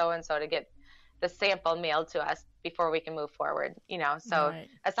waiting on so-and-so to get the sample mailed to us before we can move forward, So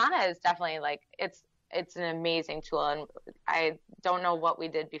Asana is definitely like, it's an amazing tool, and I don't know what we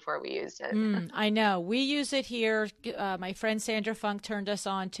did before we used it. I know. We use it here. My friend Sandra Funk turned us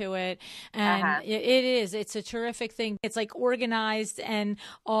on to it, and it's a terrific thing. It's like organized and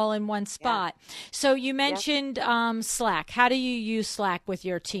all in one spot. Yeah. So you mentioned Slack. How do you use Slack with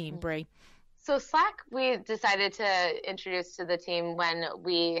your team, Bri? So Slack, we decided to introduce to the team when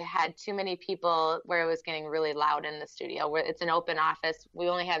we had too many people where it was getting really loud in the studio. Where it's an open office. We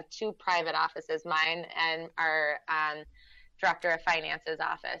only have 2 private offices, mine and our director of finance's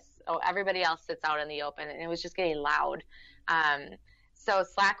office. So everybody else sits out in the open, and it was just getting loud. So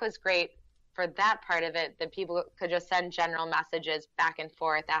Slack was great for that part of it, that people could just send general messages back and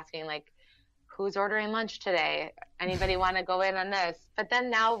forth asking like, who's ordering lunch today? Anybody want to go in on this? But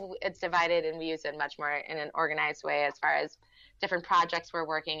then now it's divided and we use it much more in an organized way as far as different projects we're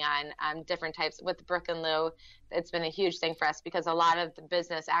working on, different types. With Brooke and Lou, it's been a huge thing for us because a lot of the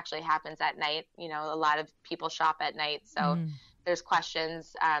business actually happens at night. A lot of people shop at night. So there's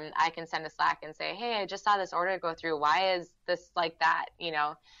questions. I can send a Slack and say, hey, I just saw this order go through. Why is this like that?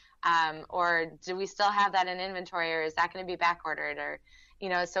 Or do we still have that in inventory, or is that going to be back ordered?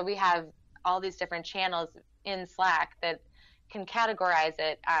 Or, so we have all these different channels in Slack that can categorize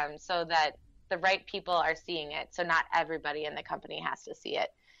it so that the right people are seeing it. So not everybody in the company has to see it,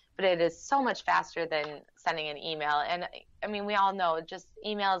 but it is so much faster than sending an email. And we all know just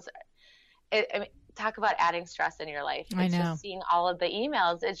emails, talk about adding stress in your life. It's just seeing all of the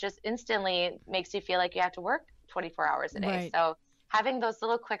emails. It just instantly makes you feel like you have to work 24 hours a day. Right. So having those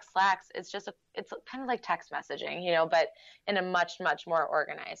little quick Slacks, it's kind of like text messaging, but in a much, much more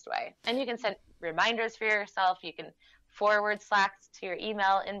organized way. And you can send reminders for yourself. You can forward Slacks to your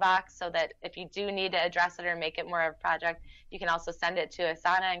email inbox so that if you do need to address it or make it more of a project, you can also send it to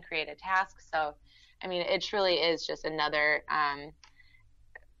Asana and create a task. So, it truly is just another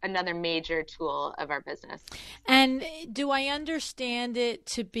major tool of our business. And do I understand it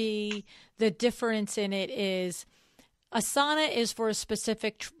to be the difference in it is Asana is for a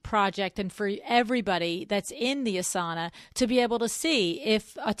specific project and for everybody that's in the Asana to be able to see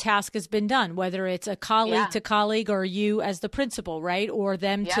if a task has been done, whether it's a colleague to colleague or you as the principal, right? Or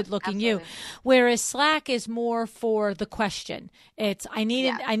them to looking you. Whereas Slack is more for the question. It's, I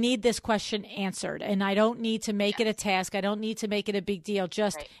need this question answered, and I don't need to make it a task. I don't need to make it a big deal.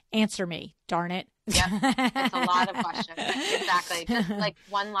 Just answer me, darn it. Yep. It's a lot of questions. Exactly. Just like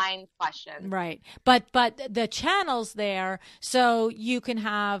one line question. Right. But the channels there, so you can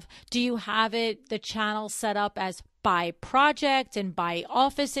have, do you have the channel set up as by project and by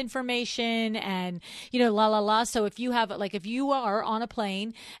office information and, So if you have, if you are on a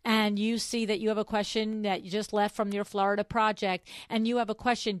plane and you see that you have a question that you just left from your Florida project and you have a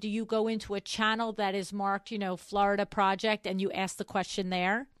question, do you go into a channel that is marked, Florida project, and you ask the question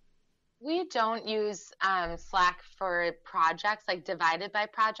there? We don't use Slack for projects, like divided by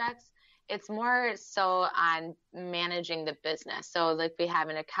projects. It's more so on managing the business. So like we have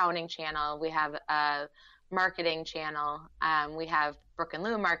an accounting channel, we have a marketing channel. We have Brooke and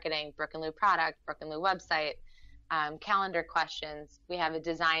Lou marketing, Brooke and Lou product, Brooke and Lou website, calendar questions. We have a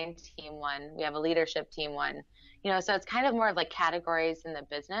design team one. We have a leadership team one. So it's kind of more of like categories in the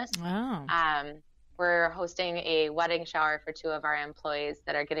business. Oh. We're hosting a wedding shower for 2 of our employees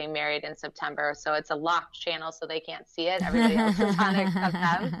that are getting married in September. So it's a locked channel, so they can't see it. Everybody else is on it except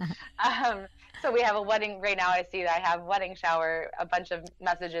them. So we have a wedding right now. I have wedding shower, a bunch of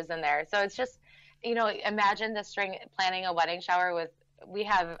messages in there. So it's just, imagine planning a wedding shower we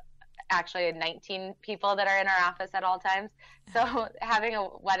have actually 19 people that are in our office at all times. So having a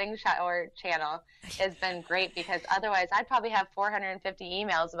wedding shower channel has been great, because otherwise I'd probably have 450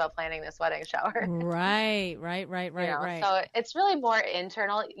 emails about planning this wedding shower. Right. So it's really more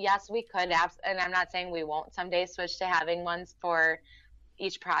internal. Yes, we could, and I'm not saying we won't someday switch to having ones for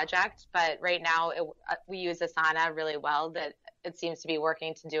each project, but right now we use Asana really well, that it seems to be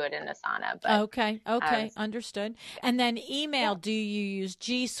working to do it in Asana. But, okay, understood. And then email, do you use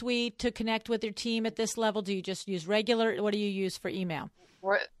G Suite to connect with your team at this level? Do you just use regular? What do you use for email?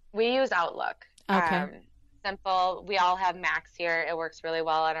 We use Outlook. Okay. Simple. We all have Macs here. It works really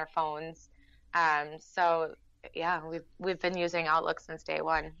well on our phones. So yeah, we've been using Outlook since day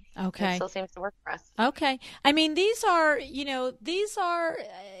one. Okay. It still seems to work for us. Okay. I mean, these are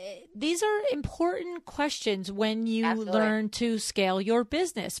important questions when you Absolutely. learn to scale your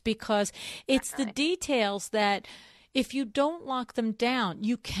business, because it's Definitely. the details that, if you don't lock them down,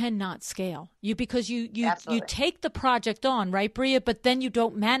 you cannot scale. Because you take the project on, right, Bria, but then you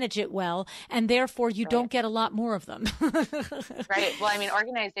don't manage it well, and therefore you don't get a lot more of them. Right. Well, I mean,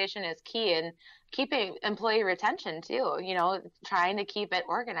 organization is key, and keeping employee retention too, trying to keep it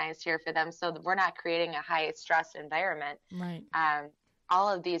organized here for them so that we're not creating a high stress environment. Right. All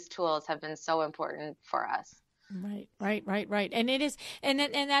of these tools have been so important for us. Right. And it is, and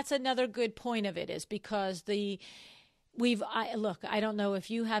that's another good point of it, is because I don't know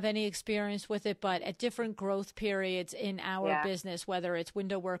if you have any experience with it, but at different growth periods in our business, whether it's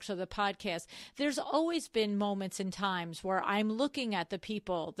WindowWorks or the podcast, there's always been moments and times where I'm looking at the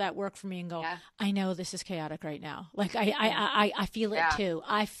people that work for me and go, I know this is chaotic right now. Like I feel it too.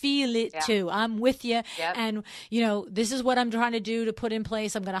 I feel it too. I'm with you. Yep. And this is what I'm trying to do to put in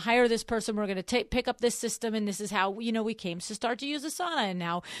place. I'm going to hire this person. We're going to pick up this system. And this is how, we came to start to use Asana, and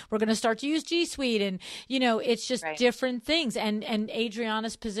now we're going to start to use G Suite. And, it's just different things. And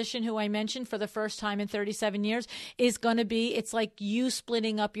Adriana's position, who I mentioned for the first time in 37 years, is going to be, it's like you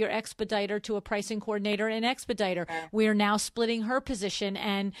splitting up your expediter to a pricing coordinator and expediter. We are now splitting her position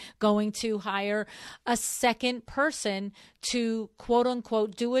and going to hire a second person to quote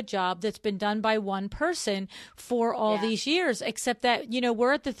unquote do a job that's been done by one person for all these years, except that,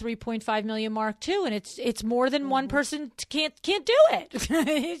 we're at the 3.5 million mark too. And it's more than one person can't do it.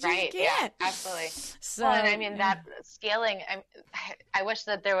 Right. Yeah, absolutely. So, well, and I mean, that scaling, I wish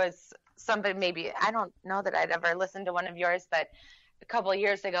that there was somebody, maybe, I don't know that I'd ever listened to one of yours, but a couple of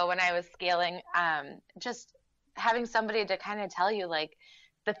years ago when I was scaling, just having somebody to kind of tell you like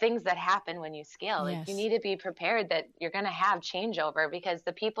the things that happen when you scale. Like you need to be prepared that you're going to have changeover, because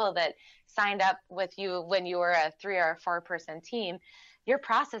the people that signed up with you when you were a 3 or 4 person team, your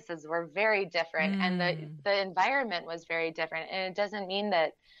processes were very different and the environment was very different. And it doesn't mean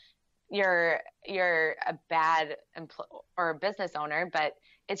that you're a bad or a business owner, but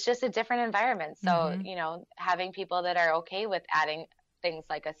it's just a different environment. So, having people that are okay with adding things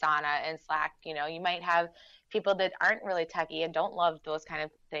like Asana and Slack, you might have people that aren't really techie and don't love those kind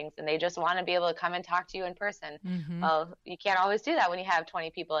of things, and they just want to be able to come and talk to you in person. Well, you can't always do that when you have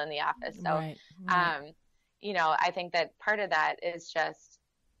 20 people in the office. So, I think that part of that is just,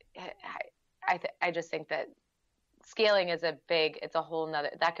 I just think that scaling is that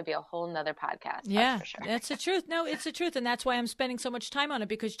could be a whole nother podcast. Yeah, that's for sure. That's the truth. No, it's the truth. And that's why I'm spending so much time on it,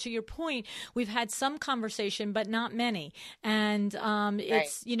 because to your point, we've had some conversation, but not many. And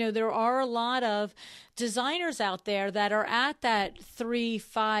it's, there are a lot of designers out there that are at that 3,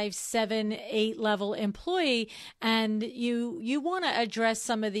 5, 7, 8 level employee. And you want to address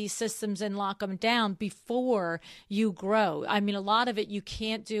some of these systems and lock them down before you grow. I mean, a lot of it you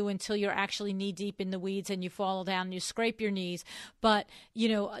can't do until you're actually knee deep in the weeds and you fall down and you scrape your knees. But,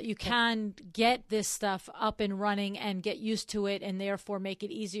 you can get this stuff up and running and get used to it, and therefore make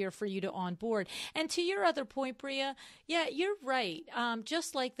it easier for you to onboard. And to your other point, Bria, yeah, you're right.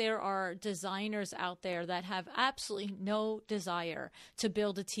 Just like there are designers out there that have absolutely no desire to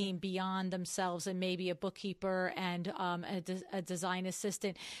build a team beyond themselves and maybe a bookkeeper and a design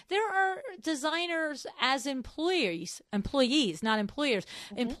assistant, there are designers as employees, not employers,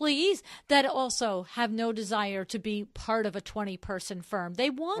 employees that also have no desire to be part of a 20-person firm. They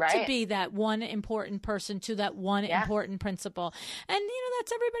want to be that one important person to that one important principal. And,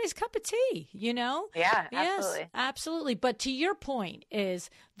 that's everybody's cup of tea, Yeah, absolutely. Yes, absolutely. But to your point is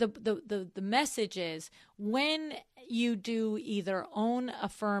the message is when you do either own a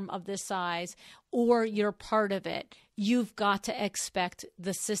firm of this size or you're part of it, you've got to expect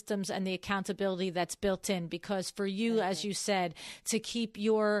the systems and the accountability that's built in, because for you, as you said, to keep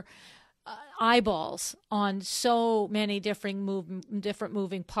your eyeballs on so many different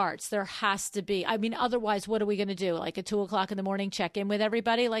moving parts, there has to be. I mean, otherwise, what are we going to do? Like at 2:00 in the morning, check in with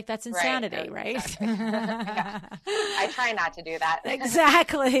everybody? Like that's insanity, right? Exactly. I try not to do that.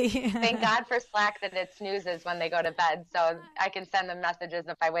 Exactly. Thank God for Slack that it snoozes when they go to bed, so I can send them messages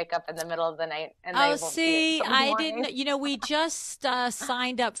if I wake up in the middle of the night. And they won't see it I didn't. We just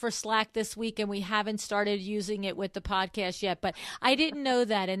signed up for Slack this week, and we haven't started using it with the podcast yet. But I didn't know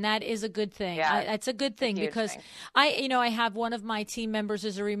that, and that is a good thing. Yeah, it's a good thing because I have one of my team members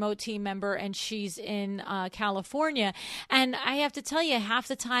is a remote team member, and she's in California, and I have to tell you, half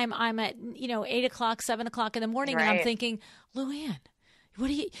the time I'm at 8 o'clock, 7 o'clock in the morning, and I'm thinking, Luann, what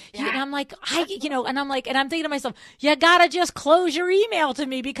do you, and I'm like, and I'm thinking to myself, you gotta just close your email to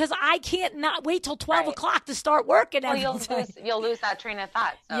me because I can't not wait till 12 o'clock to start working. Well, you'll lose that train of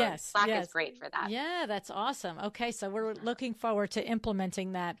thought. So Slack is great for that. Yeah, that's awesome. Okay, so we're looking forward to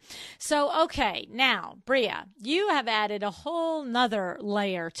implementing that. So, okay, now, Bria, you have added a whole nother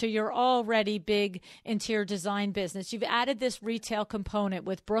layer to your already big interior design business. You've added this retail component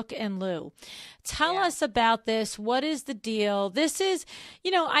with Brooke and Lou. Tell us about this. What is the deal? This is,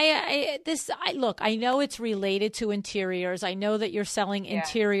 look, I know it's related to interiors. I know that you're selling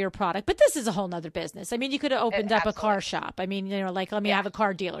interior product, but this is a whole nother business. I mean, you could have opened up a car shop. I mean, let me have a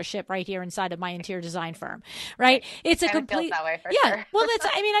car dealership right here inside of my interior design firm, right? It's a complete, feels that way for sure. Well,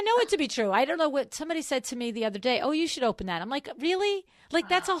 I know it to be true. I don't know what somebody said to me the other day. Oh, you should open that. I'm like, really? Like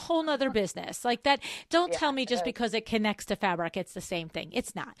that's a whole nother business. Like that. Don't tell me just because it connects to fabric, it's the same thing.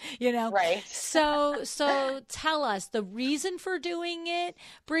 It's not, Right. So tell us the reason for doing it,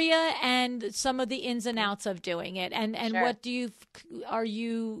 Bria, and some of the ins and outs of doing it, and what are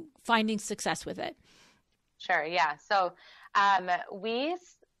you finding success with it? Sure. Yeah. So the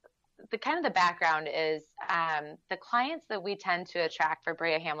background is the clients that we tend to attract for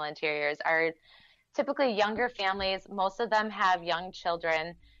Bria Hammel Interiors are typically younger families. Most of them have young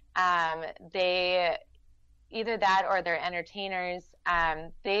children. They either that or they're entertainers.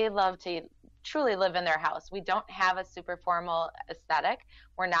 They love to truly live in their house. We don't have a super formal aesthetic.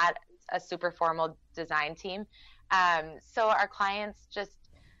 We're not a super formal design team. So our clients just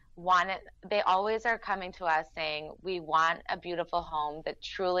want it. They always are coming to us saying, we want a beautiful home that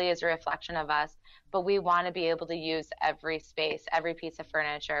truly is a reflection of us, but we want to be able to use every space, every piece of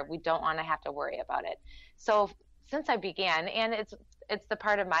furniture. We don't want to have to worry about it. So since I began, and it's the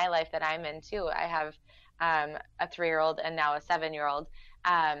part of my life that I'm in too. I have a 3-year-old and now a 7-year-old.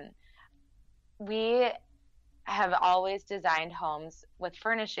 We have always designed homes with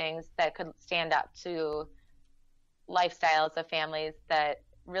furnishings that could stand up to lifestyles of families that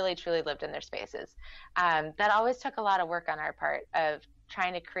really truly lived in their spaces. That always took a lot of work on our part of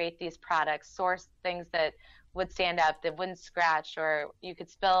trying to create these products, source things that would stand up, that wouldn't scratch or you could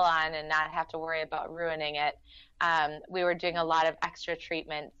spill on and not have to worry about ruining it. We were doing a lot of extra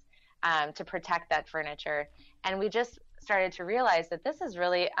treatments to protect that furniture. And we just started to realize that this is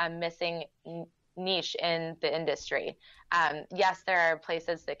really a missing niche in the industry. Yes, there are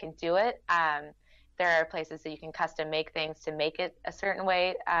places that can do it. There are places that you can custom make things to make it a certain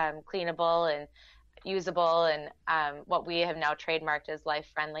way, cleanable and usable, and what we have now trademarked as life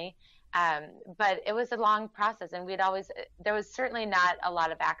friendly. But it was a long process, and there was certainly not a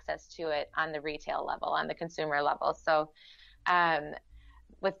lot of access to it on the retail level, on the consumer level. So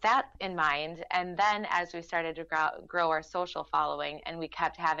with that in mind, and then as we started to grow our social following, and we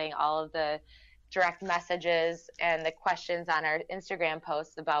kept having all of the direct messages and the questions on our Instagram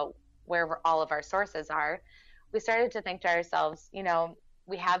posts about where all of our sources are, we started to think to ourselves,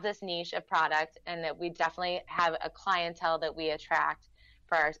 we have this niche of product, and that we definitely have a clientele that we attract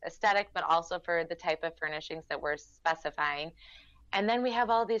for our aesthetic, but also for the type of furnishings that we're specifying. And then we have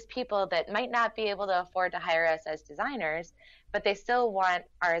all these people that might not be able to afford to hire us as designers, but they still want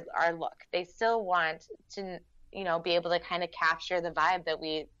our look. They still want to, be able to kind of capture the vibe that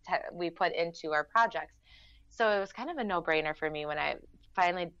we put into our projects. So it was kind of a no-brainer for me when I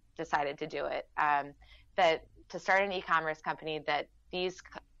finally decided to do it, that to start an e-commerce company that these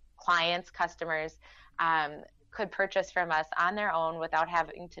clients, customers, could purchase from us on their own without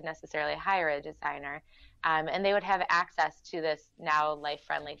having to necessarily hire a designer. And they would have access to this now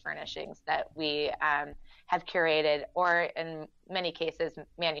life-friendly furnishings that we have curated, or in many cases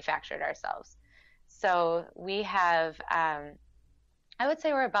manufactured ourselves. So we have, I would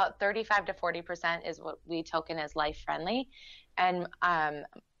say we're about 35 to 40% is what we token as life-friendly, and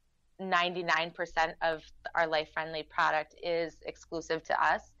 99% of our life-friendly product is exclusive to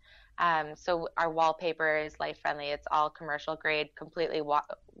us. So our wallpaper is life-friendly. It's all commercial grade, completely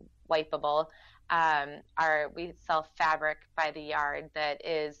wipeable. We sell fabric by the yard that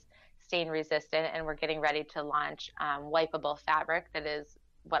is stain resistant, and we're getting ready to launch wipeable fabric that is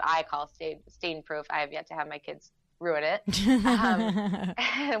what I call stain proof. I have yet to have my kids ruin it.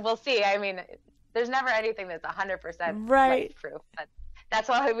 We'll see. I mean, there's never anything that's 100% life proof, but that's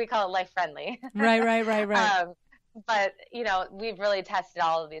why we call it life friendly. Right. But we've really tested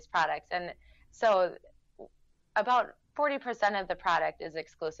all of these products, and so about 40% of the product is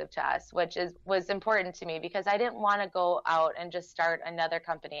exclusive to us, which was important to me because I didn't want to go out and just start another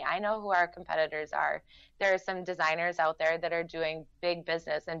company. I know who our competitors are. There are some designers out there that are doing big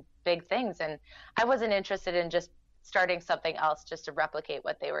business and big things, and I wasn't interested in just starting something else just to replicate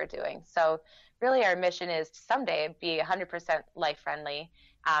what they were doing. So really our mission is to someday be 100% life friendly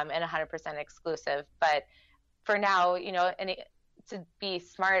and 100% exclusive. But for now, to be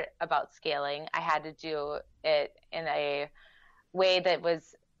smart about scaling, I had to do it in a way that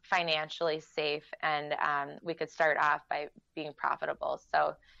was financially safe, and we could start off by being profitable.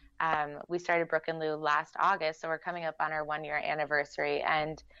 So we started Brooke & Lou last August, so we're coming up on our 1-year anniversary,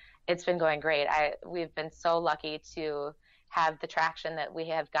 and it's been going great. We've been so lucky to have the traction that we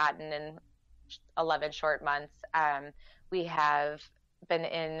have gotten in 11 short months. We have been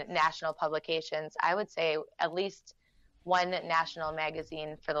in national publications, I would say at least one national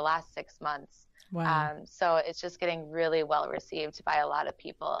magazine for the last 6 months. Wow. So it's just getting really well received by a lot of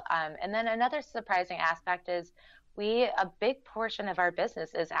people. And then another surprising aspect is a big portion of our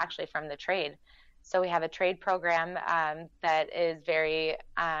business is actually from the trade. So we have a trade program that is very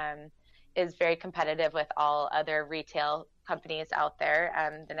competitive with all other retail companies out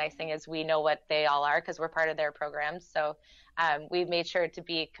there. The nice thing is we know what they all are because we're part of their programs. So we've made sure to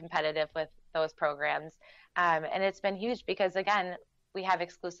be competitive with those programs. And it's been huge because, again, we have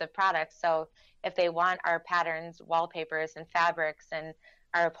exclusive products. So if they want our patterns, wallpapers, and fabrics, and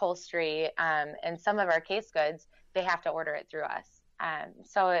our upholstery, and some of our case goods, they have to order it through us.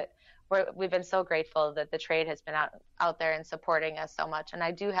 We've been so grateful that the trade has been out there and supporting us so much. And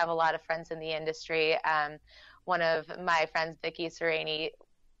I do have a lot of friends in the industry. One of my friends, Vicki Sereni,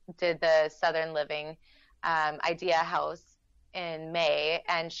 did the Southern Living Idea House in May,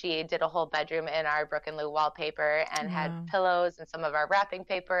 and she did a whole bedroom in our Brooke & Lou wallpaper and had pillows and some of our wrapping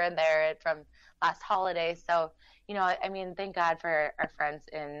paper in there from last holiday. So, thank God for our friends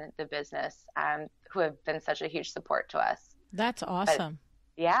in the business who have been such a huge support to us. That's awesome.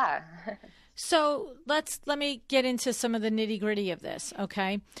 But, yeah. So let me get into some of the nitty gritty of this.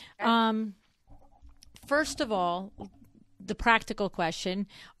 Okay. First of all, the practical question,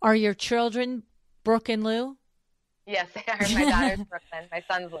 are your children Brooke and Lou? Yes, they are. My daughter's Brooklyn. My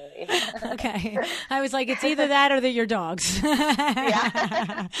son's Louie. Okay. I was like, it's either that or they're your dogs.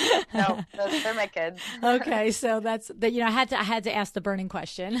 Yeah. No, they're my kids. Okay. So that's I had to ask the burning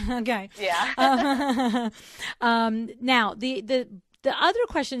question. Okay. Yeah. Now the other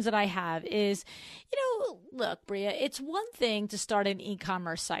questions that I have is, look, Bria, it's one thing to start an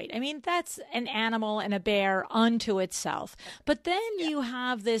e-commerce site. I mean, that's an animal and a bear unto itself. But then you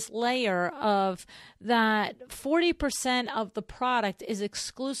have this layer of that 40% of the product is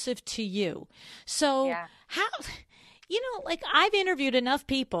exclusive to you. So how... I've interviewed enough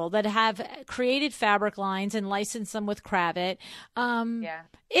people that have created fabric lines and licensed them with Cravat.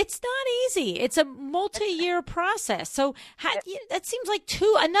 It's not easy. It's a multi-year process. So that seems like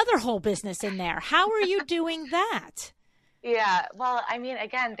another whole business in there. How are you doing that? Yeah. Well,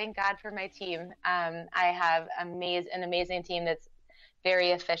 again, thank God for my team. I have an amazing team that's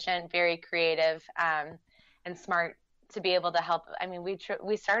very efficient, very creative, and smart to be able to help.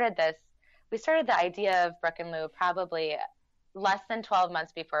 We started the idea of Brooke & Lou probably less than 12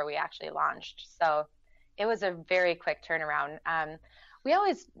 months before we actually launched. So it was a very quick turnaround. We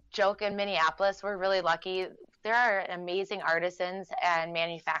always joke in Minneapolis, we're really lucky. There are amazing artisans and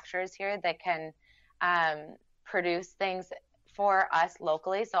manufacturers here that can produce things for us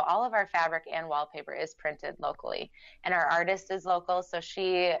locally. So all of our fabric and wallpaper is printed locally. And our artist is local. So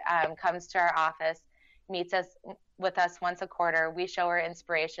she comes to our office, meets with us once a quarter. We show her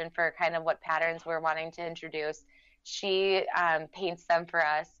inspiration for kind of what patterns we're wanting to introduce. She paints them for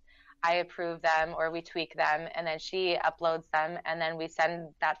us. I approve them or we tweak them, and then she uploads them, and then we send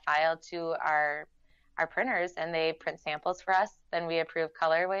that file to our our printers and they print samples for us. Then we approve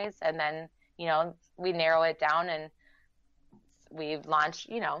colorways, and then, we narrow it down, and we launch,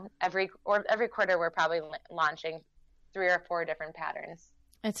 every quarter we're probably launching 3 or 4 different patterns.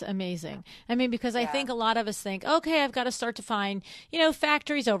 It's amazing. I mean, because I think a lot of us think, okay, I've got to start to find,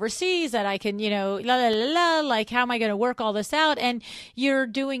 factories overseas that I can, like, how am I going to work all this out? And you're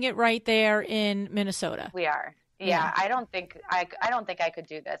doing it right there in Minnesota. We are. Yeah. I don't think I could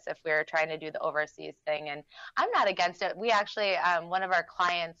do this if we were trying to do the overseas thing. And I'm not against it. We actually, one of our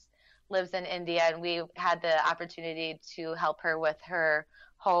clients lives in India, and we had the opportunity to help her with her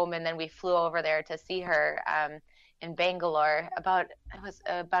home. And then we flew over there to see her, in Bangalore about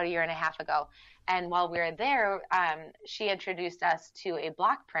a year and a half ago. And while we were there, she introduced us to a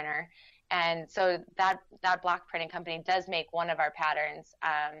block printer. And so that block printing company does make one of our patterns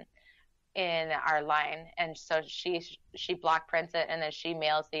in our line. And so she block prints it, and then she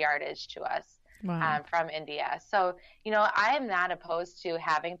mails the yardage to us. Wow. From India. So, I am not opposed to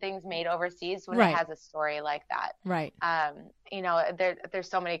having things made overseas when it has a story like that. Right. There's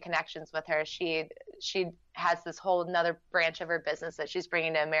so many connections with her. She has this whole another branch of her business that she's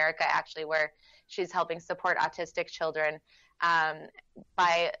bringing to America, actually, where she's helping support autistic children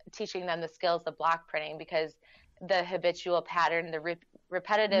by teaching them the skills of block printing, because the habitual pattern, the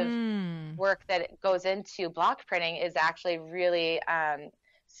repetitive work that goes into block printing is actually really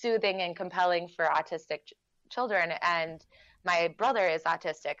soothing and compelling for autistic children. And my brother is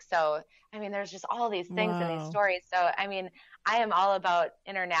autistic. So, there's just all these things in these stories. So, I am all about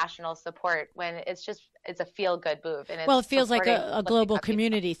international support when it's a feel-good move. And it feels like a global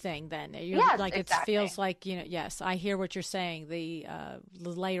community thing then. Yes, like exactly. It feels like, yes, I hear what you're saying, the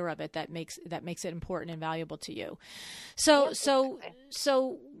layer of it that makes it important and valuable to you. So, yes, exactly.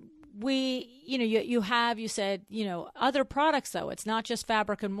 So we, you said, other products, though. It's not just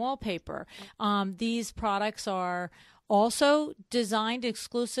fabric and wallpaper. These products are also designed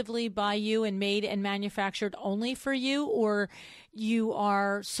exclusively by you and made and manufactured only for you, or you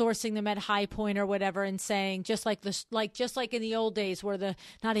are sourcing them at High Point or whatever and saying, just like in the old days where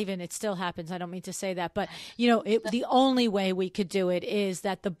it still happens. I don't mean to say that, but the only way we could do it is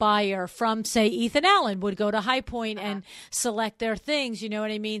that the buyer from, say, Ethan Allen would go to High Point and select their things. You know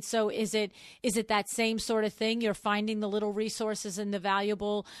what I mean? So is it that same sort of thing? You're finding the little resources and the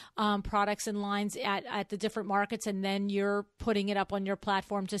valuable products and lines at the different markets, and then you're putting it up on your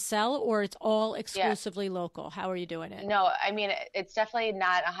platform to sell, or it's all exclusively local? How are you doing it? No, it's definitely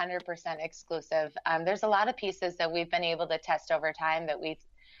not 100% exclusive. There's a lot of pieces that we've been able to test over time that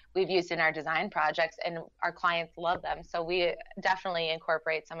we've used in our design projects, and our clients love them. So we definitely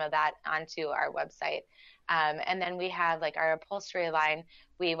incorporate some of that onto our website. And then we have like our upholstery line.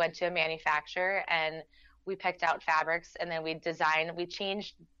 We went to a manufacturer and we picked out fabrics, and then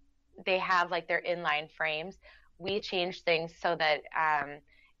they have like their inline frames. We changed things so that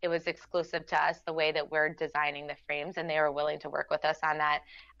it was exclusive to us, the way that we're designing the frames, and they were willing to work with us on that.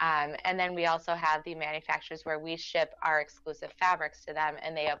 And then we also have the manufacturers where we ship our exclusive fabrics to them,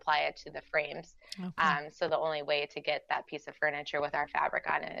 and they apply it to the frames. Okay. So the only way to get that piece of furniture with our fabric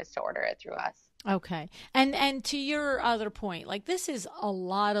on it is to order it through us. Okay. And to your other point, like, this is a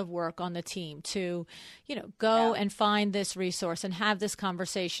lot of work on the team to, go and find this resource and have this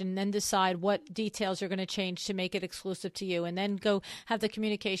conversation, and then decide what details you're going to change to make it exclusive to you, and then go have the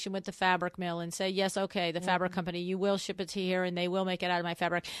communication with the fabric mill and say, yes, okay, the fabric company, you will ship it to here and they will make it out of my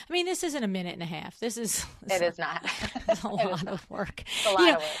fabric. This isn't a minute and a half. It is not. It's a lot of work. It's a lot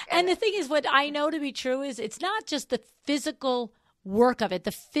of work. And the thing is, what I know to be true is it's not just the physical work of it,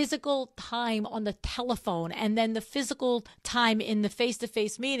 the physical time on the telephone, and then the physical time in the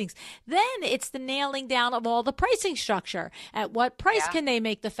face-to-face meetings. Then it's the nailing down of all the pricing structure. At what price can they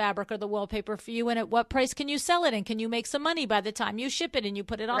make the fabric or the wallpaper for you, and at what price can you sell it, and can you make some money by the time you ship it and you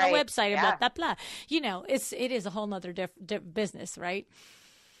put it on a website, and blah, blah, blah. It is a whole nother business, right?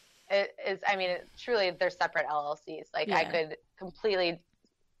 It is. Truly, they're separate LLCs. I could completely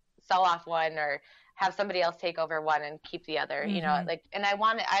sell off one or have somebody else take over one and keep the other, and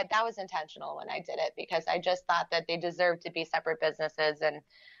that was intentional when I did it, because I just thought that they deserved to be separate businesses, and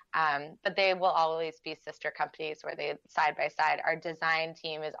but they will always be sister companies where they side by side. Our design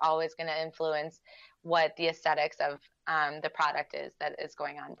team is always going to influence what the aesthetics of the product is that is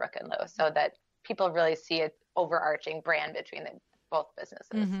going on Brooke and Lou, so that people really see an overarching brand between both businesses.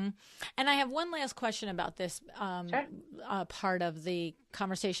 Mm-hmm. And I have one last question about this part of the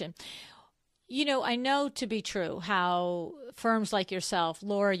conversation. I know to be true how firms like yourself,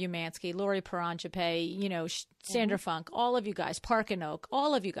 Laura Umansky, Lori Paranjape, Sandra Funk, all of you guys, Park and Oak,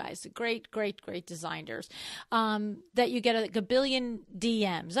 all of you guys, great designers, that you get a billion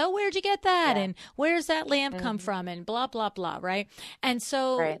DMs. Oh, where'd you get that? Yeah. And where's that lamp come from? And blah, blah, blah, right? And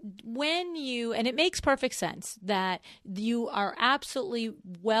so and it makes perfect sense that you are absolutely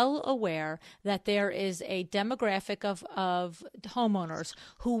well aware that there is a demographic of homeowners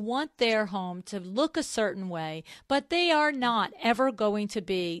who want their home to look a certain way, but they are not ever going to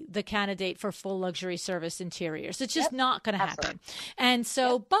be the candidate for full luxury service interiors. It's just not going to happen. And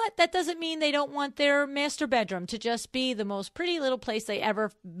so, but that doesn't mean they don't want their master bedroom to just be the most pretty little place they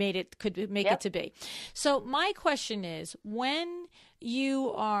ever could make it to be. So my question is,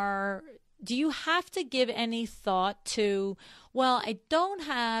 do you have to give any thought to, well, I don't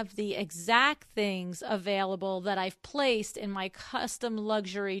have the exact things available that I've placed in my custom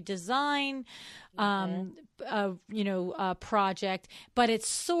luxury design project, but it's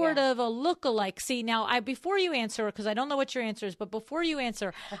sort of a look-alike. See, now, before you answer, because I don't know what your answer is, but before you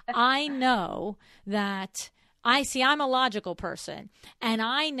answer, I know that I'm a logical person, and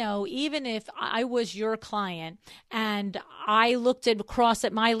I know even if I was your client and I looked across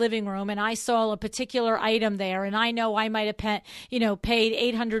at my living room and I saw a particular item there, and I know I might have paid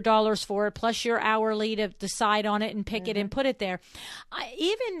 $800 for it plus your hourly to decide on it and pick it and put it there.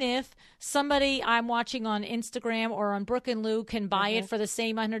 Even if somebody I'm watching on Instagram or on Brooke and Lou can buy it for the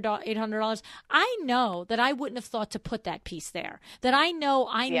same $800, I know that I wouldn't have thought to put that piece there, that I know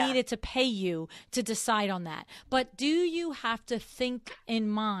I needed to pay you to decide on that. But do you have to think in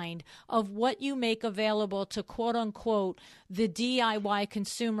mind of what you make available to quote unquote the DIY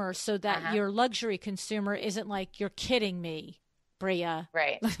consumer so that your luxury consumer isn't like, you're kidding me, Bria?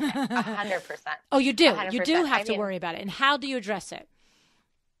 Right. 100%. Oh, you do. 100%. You do have to worry about it. And how do you address it?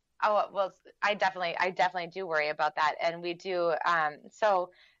 Oh, well, I definitely do worry about that. And we do. So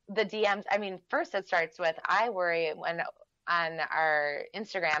the DMs, first it starts with, I worry when on our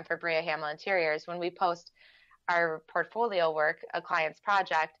Instagram for Bria Hammel Interiors, when we post our portfolio work, a client's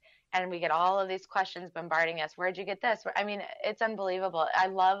project, and we get all of these questions bombarding us. Where'd you get this? It's unbelievable. I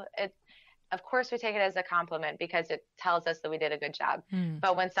love it. Of course, we take it as a compliment because it tells us that we did a good job.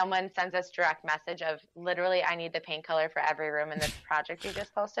 But when someone sends us direct message of literally, I need the paint color for every room in this project you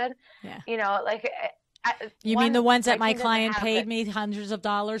just posted, you mean the ones that my client paid me hundreds of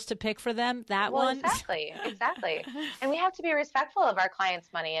dollars to pick for them? One? Exactly. And we have to be respectful of our clients'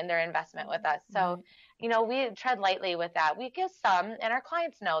 money and their investment with us. So, we tread lightly with that. We give some, and our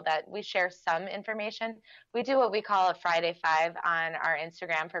clients know that we share some information. We do what we call a Friday 5 on our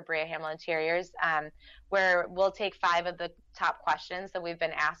Instagram for Bria Hammel Interiors, where we'll take 5 of the top questions that we've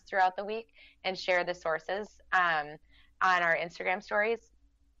been asked throughout the week and share the sources on our Instagram stories.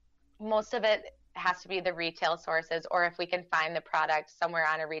 Most of it has to be the retail sources, or if we can find the product somewhere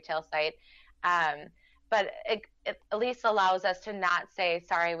on a retail site. But it at least allows us to not say,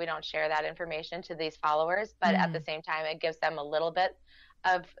 sorry, we don't share that information to these followers. But at the same time, it gives them a little bit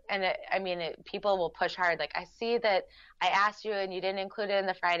of, people will push hard. Like, I see that I asked you and you didn't include it in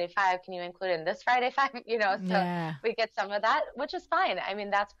the Friday 5. Can you include it in this Friday 5? So we get some of that, which is fine.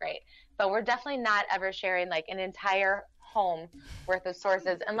 That's great. But we're definitely not ever sharing like an entire home worth of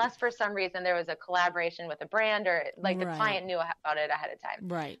sources, unless for some reason there was a collaboration with a brand or like the client knew about it ahead of time.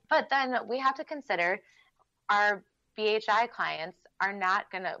 Right. But then we have to consider our BHI clients are not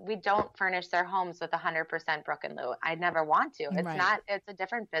we don't furnish their homes with 100% Brooke and Lou. I never want to. It's a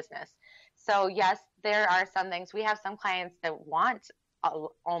different business. So yes, there are some things. We have some clients that want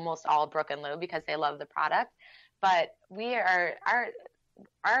almost all Brooke and Lou because they love the product, but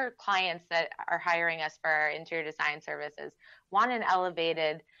our clients that are hiring us for our interior design services want an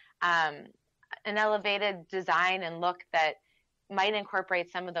elevated design and look that might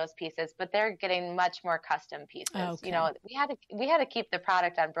incorporate some of those pieces, but they're getting much more custom pieces. Okay. We had to keep the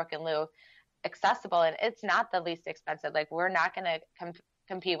product on Brooke and Lou accessible, and it's not the least expensive. Like, we're not going to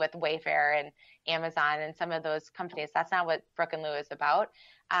compete with Wayfair and Amazon and some of those companies. That's not what Brooke and Lou is about.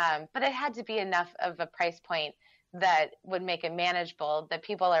 But it had to be enough of a price point that would make it manageable, that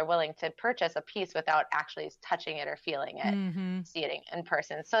people are willing to purchase a piece without actually touching it or feeling it, see it in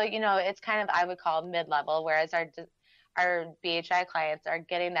person. So, it's kind of, I would call mid-level, whereas our BHI clients are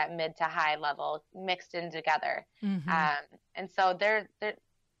getting that mid to high level mixed in together. And so there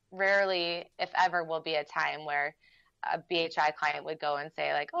rarely, if ever, will be a time where a BHI client would go and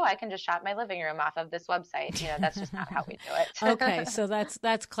say like, oh, I can just shop my living room off of this website. That's just not how we do it. Okay. So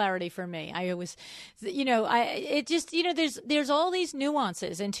that's clarity for me. I always, there's all these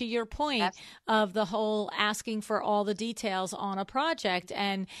nuances. And to your point of the whole asking for all the details on a project.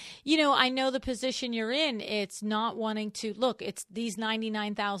 And, I know the position you're in, it's not wanting to look, it's these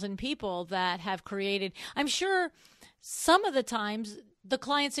 99,000 people that have created, I'm sure some of the times the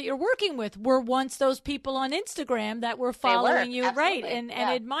clients that you're working with were once those people on Instagram that were following you, absolutely. right, and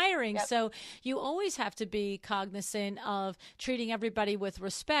admiring. Yep. So you always have to be cognizant of treating everybody with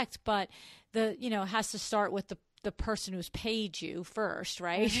respect, but it has to start with the person who's paid you first,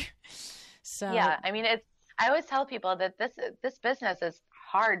 right? Mm-hmm. So yeah, I mean, I always tell people that this business is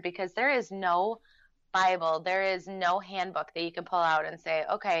hard because there is no Bible, there is no handbook that you can pull out and say,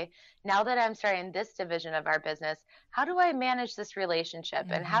 okay, now that I'm starting this division of our business, how do I manage this relationship?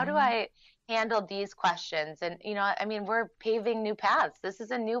 Mm-hmm. And how do I handle these questions? And, we're paving new paths. This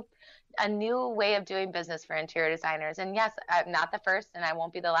is a new way of doing business for interior designers. And yes, I'm not the first and I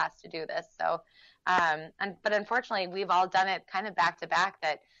won't be the last to do this. So, but unfortunately, we've all done it kind of back to back,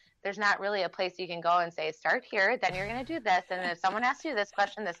 that there's not really a place you can go and say, start here, then you're going to do this. And if someone asks you this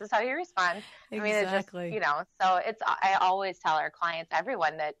question, this is how you respond. Exactly. I mean, it's just, so I always tell our clients,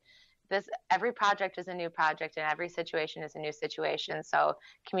 everyone, that every project is a new project and every situation is a new situation. So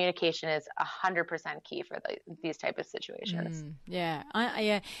communication is 100% key for these type of situations. Yeah.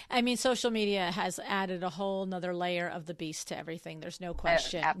 I mean, social media has added a whole nother layer of the beast to everything. There's no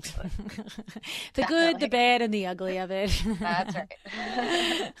question. Absolutely. The good, the bad, and the ugly of it. That's right.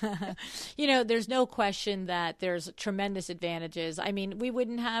 There's no question that there's tremendous advantages. I mean, we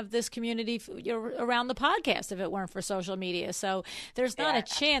wouldn't have this community around the podcast if it weren't for social media. So there's not a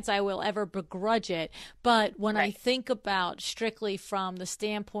chance I will ever begrudge it. But when I think about strictly from the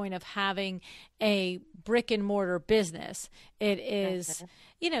standpoint of having a brick and mortar business, it is,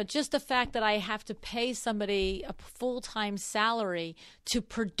 just the fact that I have to pay somebody a full-time salary to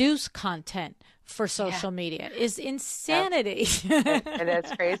produce content for social media is insanity. It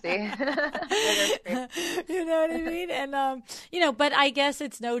is crazy. It is crazy. You know what I mean? And, but I guess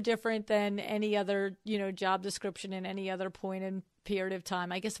it's no different than any other, job description in any other point in period of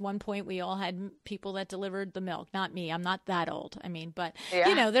time. I guess one point we all had people that delivered the milk. Not me. I'm not that old. I mean, but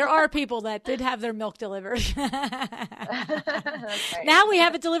there are people that did have their milk delivered. Right. Now we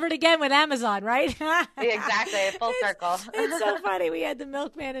have it delivered again with Amazon, right? Exactly. Full circle. It's so funny. We had the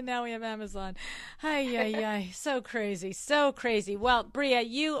milkman and now we have Amazon. Ay. So crazy. So crazy. Well, Bria,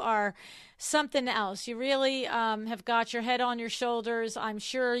 you are something else. You really have got your head on your shoulders. I'm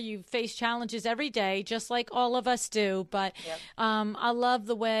sure you face challenges every day, just like all of us do. But I love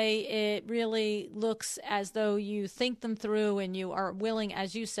the way it really looks as though you think them through and you are willing,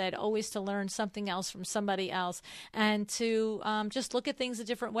 as you said, always to learn something else from somebody else and to just look at things a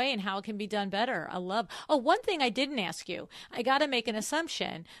different way and how it can be done better. I love. Oh, one thing I didn't ask you. I got to make an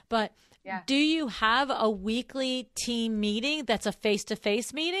assumption, but do you have a weekly team meeting that's a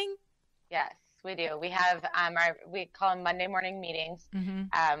face-to-face meeting? Yes, we do. We have we call them Monday morning meetings,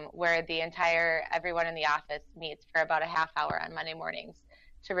 where everyone in the office meets for about a half hour on Monday mornings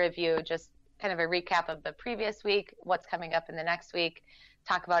to review just kind of a recap of the previous week, what's coming up in the next week,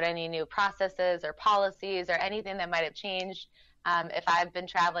 talk about any new processes or policies or anything that might have changed. If I've been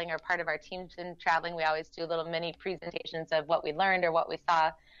traveling or part of our team's been traveling, we always do little mini presentations of what we learned or what we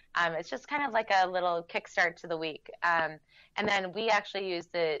saw. It's just kind of like a little kickstart to the week. And then we actually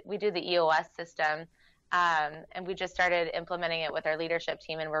we do the EOS system, and we just started implementing it with our leadership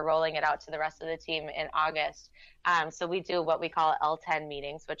team, and we're rolling it out to the rest of the team in August. So we do what we call L10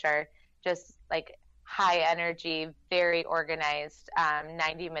 meetings, which are just like high energy, very organized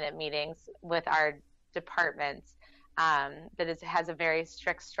 90-minute meetings with our departments that has a very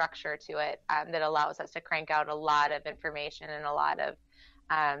strict structure to it that allows us to crank out a lot of information and a lot of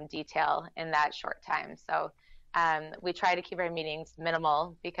detail in that short time. So we try to keep our meetings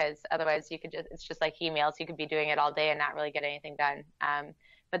minimal because otherwise it's just like emails. You could be doing it all day and not really get anything done.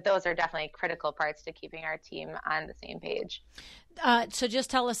 But those are definitely critical parts to keeping our team on the same page. So just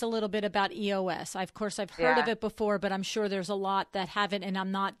tell us a little bit about EOS. Of course, I've heard of it before, but I'm sure there's a lot that haven't, and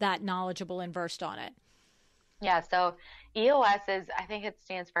I'm not that knowledgeable and versed on it. Yeah, so EOS I think it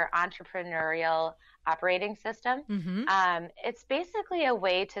stands for Entrepreneurial Operating System. Mm-hmm. It's basically a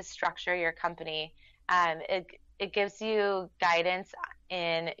way to structure your company. It gives you guidance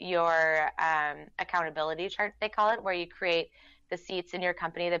in your accountability chart, they call it, where you create the seats in your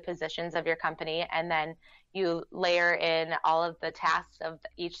company, the positions of your company, and then you layer in all of the tasks of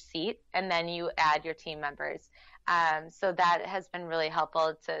each seat, and then you add your team members. So that has been really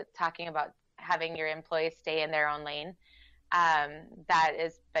helpful to talking about having your employees stay in their own lane. That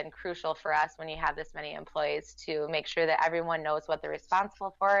has been crucial for us when you have this many employees, to make sure that everyone knows what they're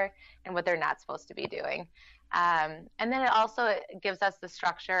responsible for and what they're not supposed to be doing. And then it also gives us the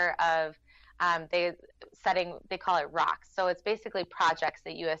structure of they call it rocks. So it's basically projects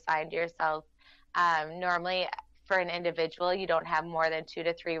that you assign to yourself. Normally for an individual, you don't have more than 2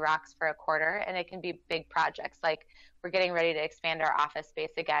 to 3 rocks for a quarter, and it can be big projects. Like, we're getting ready to expand our office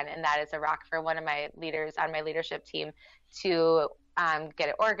space again, and that is a rock for one of my leaders on my leadership team to get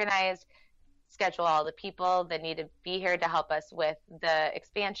it organized, schedule all the people that need to be here to help us with the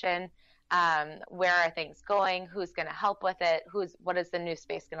expansion. Where are things going? Who's going to help with it? What is the new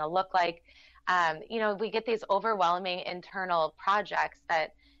space going to look like? We get these overwhelming internal projects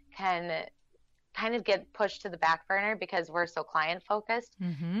that can kind of get pushed to the back burner because we're so client focused.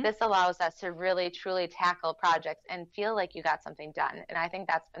 Mm-hmm. This allows us to really, truly tackle projects and feel like you got something done. And I think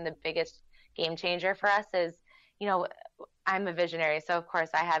that's been the biggest game changer for us is, I'm a visionary. So of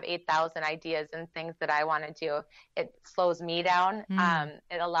course I have 8,000 ideas and things that I want to do. It slows me down.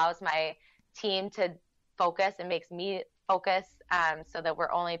 It allows my team to focus and makes me focus, so that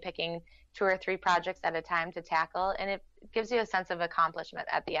we're only picking 2 or 3 projects at a time to tackle. And it gives you a sense of accomplishment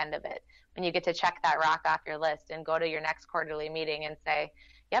at the end of it, when you get to check that rock off your list and go to your next quarterly meeting and say,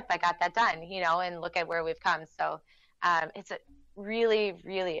 yep, I got that done, and look at where we've come. So it's a really,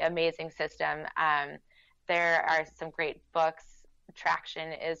 really amazing system. There are some great books.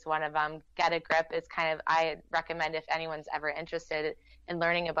 Traction is one of them. Get a Grip is I recommend if anyone's ever interested in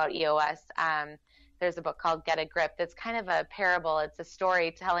learning about EOS. There's a book called Get a Grip that's kind of a parable. It's a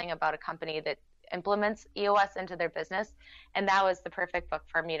story telling about a company that implements EOS into their business. And that was the perfect book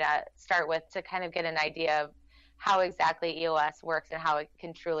for me to start with, to kind of get an idea of how exactly EOS works and how it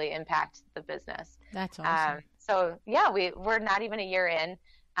can truly impact the business. That's awesome. So yeah, we're not even a year in,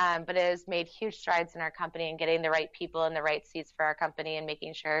 but it has made huge strides in our company and getting the right people in the right seats for our company and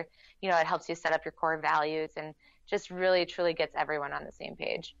making sure, it helps you set up your core values and just really, truly gets everyone on the same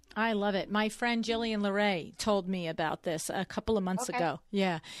page. I love it. My friend Jillian LeRae told me about this a couple of months ago.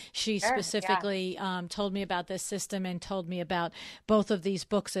 Yeah. She specifically told me about this system and told me about both of these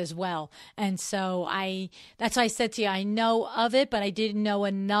books as well. And so that's why I said to you, I know of it, but I didn't know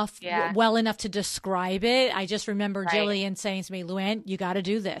well enough to describe it. I just remember Jillian saying to me, Luann, you got to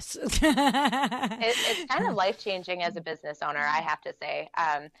do this. It's kind of life-changing as a business owner, I have to say.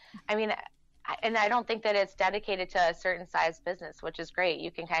 And I don't think that it's dedicated to a certain size business, which is great.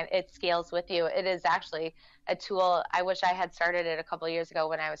 You can it scales with you. It is actually a tool. I wish I had started it a couple of years ago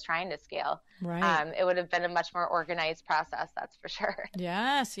when I was trying to scale. Right. It would have been a much more organized process. That's for sure.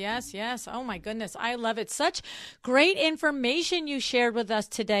 Yes. Oh my goodness. I love it. Such great information you shared with us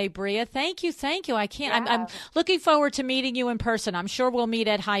today, Bria. Thank you. I'm looking forward to meeting you in person. I'm sure we'll meet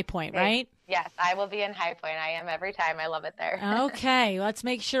at High Point, right? Yes, I will be in High Point. I am every time. I love it there. Okay. Let's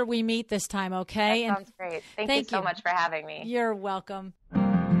make sure we meet this time, okay? That sounds great. Thank you so much for having me. You're welcome.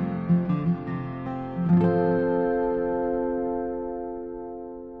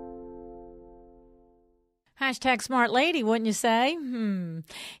 #smart lady, wouldn't you say?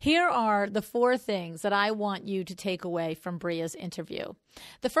 Here are the 4 things that I want you to take away from Bria's interview.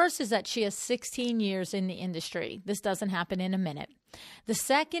 The first is that she has 16 years in the industry. This doesn't happen in a minute. The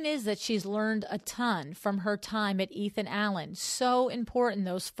second is that she's learned a ton from her time at Ethan Allen. So important,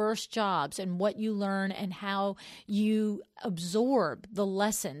 those first jobs, and what you learn and how you absorb the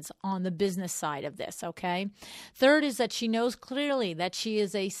lessons on the business side of this, okay? Third is that she knows clearly that she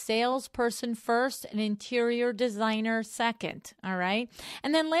is a salesperson first, an interior designer second, all right?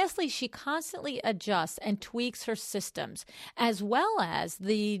 And then lastly, she constantly adjusts and tweaks her systems, as well as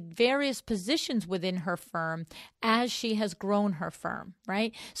the various positions within her firm as she has grown her firm,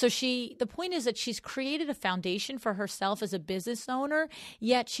 right? So the point is that she's created a foundation for herself as a business owner,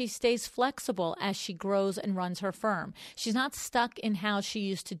 yet she stays flexible as she grows and runs her firm. She's not stuck in how she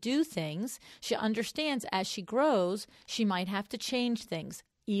used to do things. She understands as she grows, she might have to change things,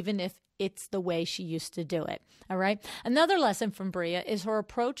 even if it's the way she used to do it. All right. Another lesson from Bria is her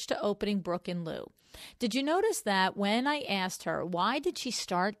approach to opening Brooke and Lou. Did you notice that when I asked her why did she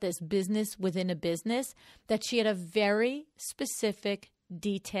start this business within a business, that she had a very specific,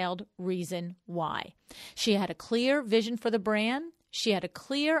 detailed reason why? She had a clear vision for the brand. She had a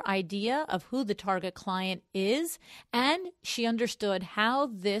clear idea of who the target client is, and she understood how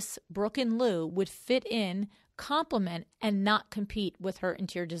this Brooke and Lou would fit in complement and not compete with her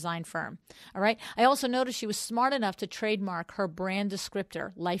interior design firm. All right. I also noticed she was smart enough to trademark her brand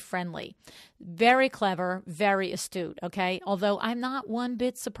descriptor, Life Friendly. Very clever, very astute. Okay. Although I'm not one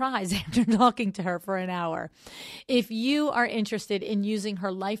bit surprised after talking to her for an hour. If you are interested in using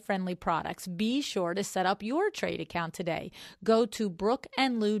her Life Friendly products, be sure to set up your trade account today. Go to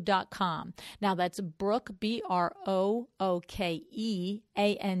brookeandlou.com. Now that's Brooke,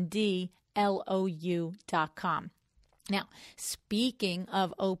 BROOKEANDLOU.com. Now, speaking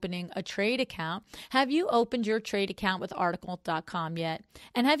of opening a trade account, have you opened your trade account with Article.com yet?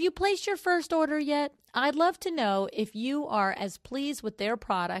 And have you placed your first order yet? I'd love to know if you are as pleased with their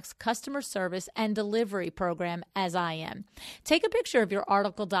products, customer service, and delivery program as I am. Take a picture of your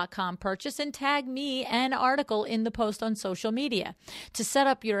Article.com purchase and tag me and Article in the post on social media. To set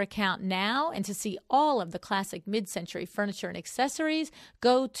up your account now and to see all of the classic mid-century furniture and accessories,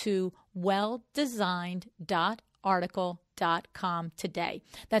 go to welldesigned.article.com today.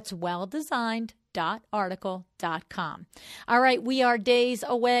 That's welldesigned.article.com. All right, we are days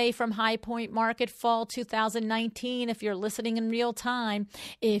away from High Point Market Fall 2019. If you're listening in real time,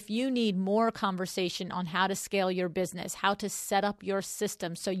 if you need more conversation on how to scale your business, how to set up your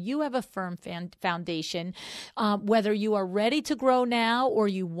system so you have a firm foundation, whether you are ready to grow now or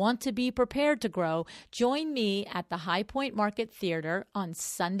you want to be prepared to grow, join me at the High Point Market Theater on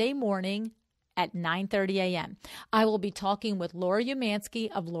Sunday morning at 9:30 a.m. I will be talking with Laura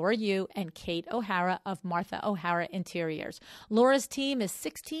Umansky of Laura U and Kate O'Hara of Martha O'Hara Interiors. Laura's team is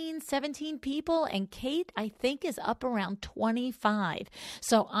 16, 17 people, and Kate, I think, is up around 25.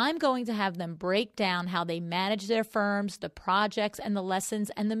 So I'm going to have them break down how they manage their firms, the projects and the lessons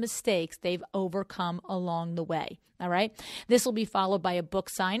and the mistakes they've overcome along the way. All right. This will be followed by a book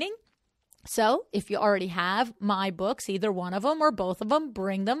signing. So if you already have my books, either one of them or both of them,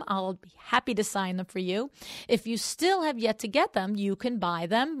 bring them. I'll be happy to sign them for you. If you still have yet to get them, you can buy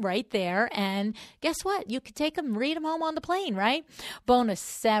them right there. And guess what? You can take them, read them home on the plane, right? Bonus,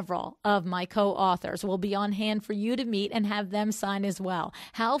 several of my co-authors will be on hand for you to meet and have them sign as well.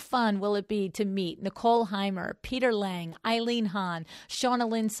 How fun will it be to meet Nicole Heimer, Peter Lang, Eileen Hahn, Shauna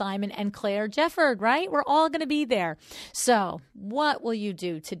Lynn Simon, and Claire Jefford, right? We're all going to be there. So what will you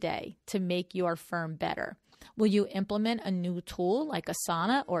do today to make your firm better? Will you implement a new tool like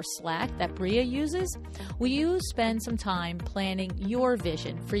Asana or Slack that Bria uses? Will you spend some time planning your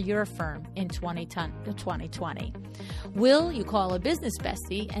vision for your firm in 2020? Will you call a business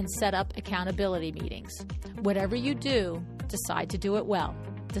bestie and set up accountability meetings? Whatever you do, decide to do it well.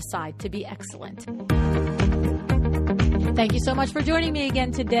 Decide to be excellent. Thank you so much for joining me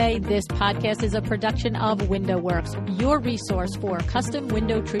again today. This podcast is a production of WindowWorks, your resource for custom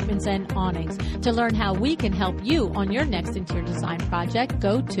window treatments and awnings. To learn how we can help you on your next interior design project,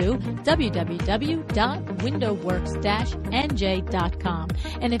 go to www.windowworks-nj.com.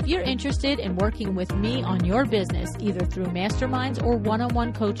 And if you're interested in working with me on your business, either through masterminds or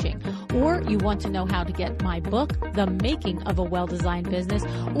one-on-one coaching, or you want to know how to get my book, The Making of a Well-Designed Business,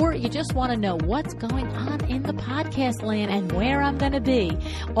 or you just want to know what's going on in the podcast land and where I'm going to be,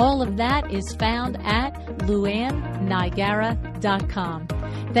 all of that is found at luannigara.com.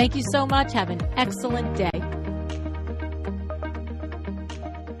 Thank you so much. Have an excellent day.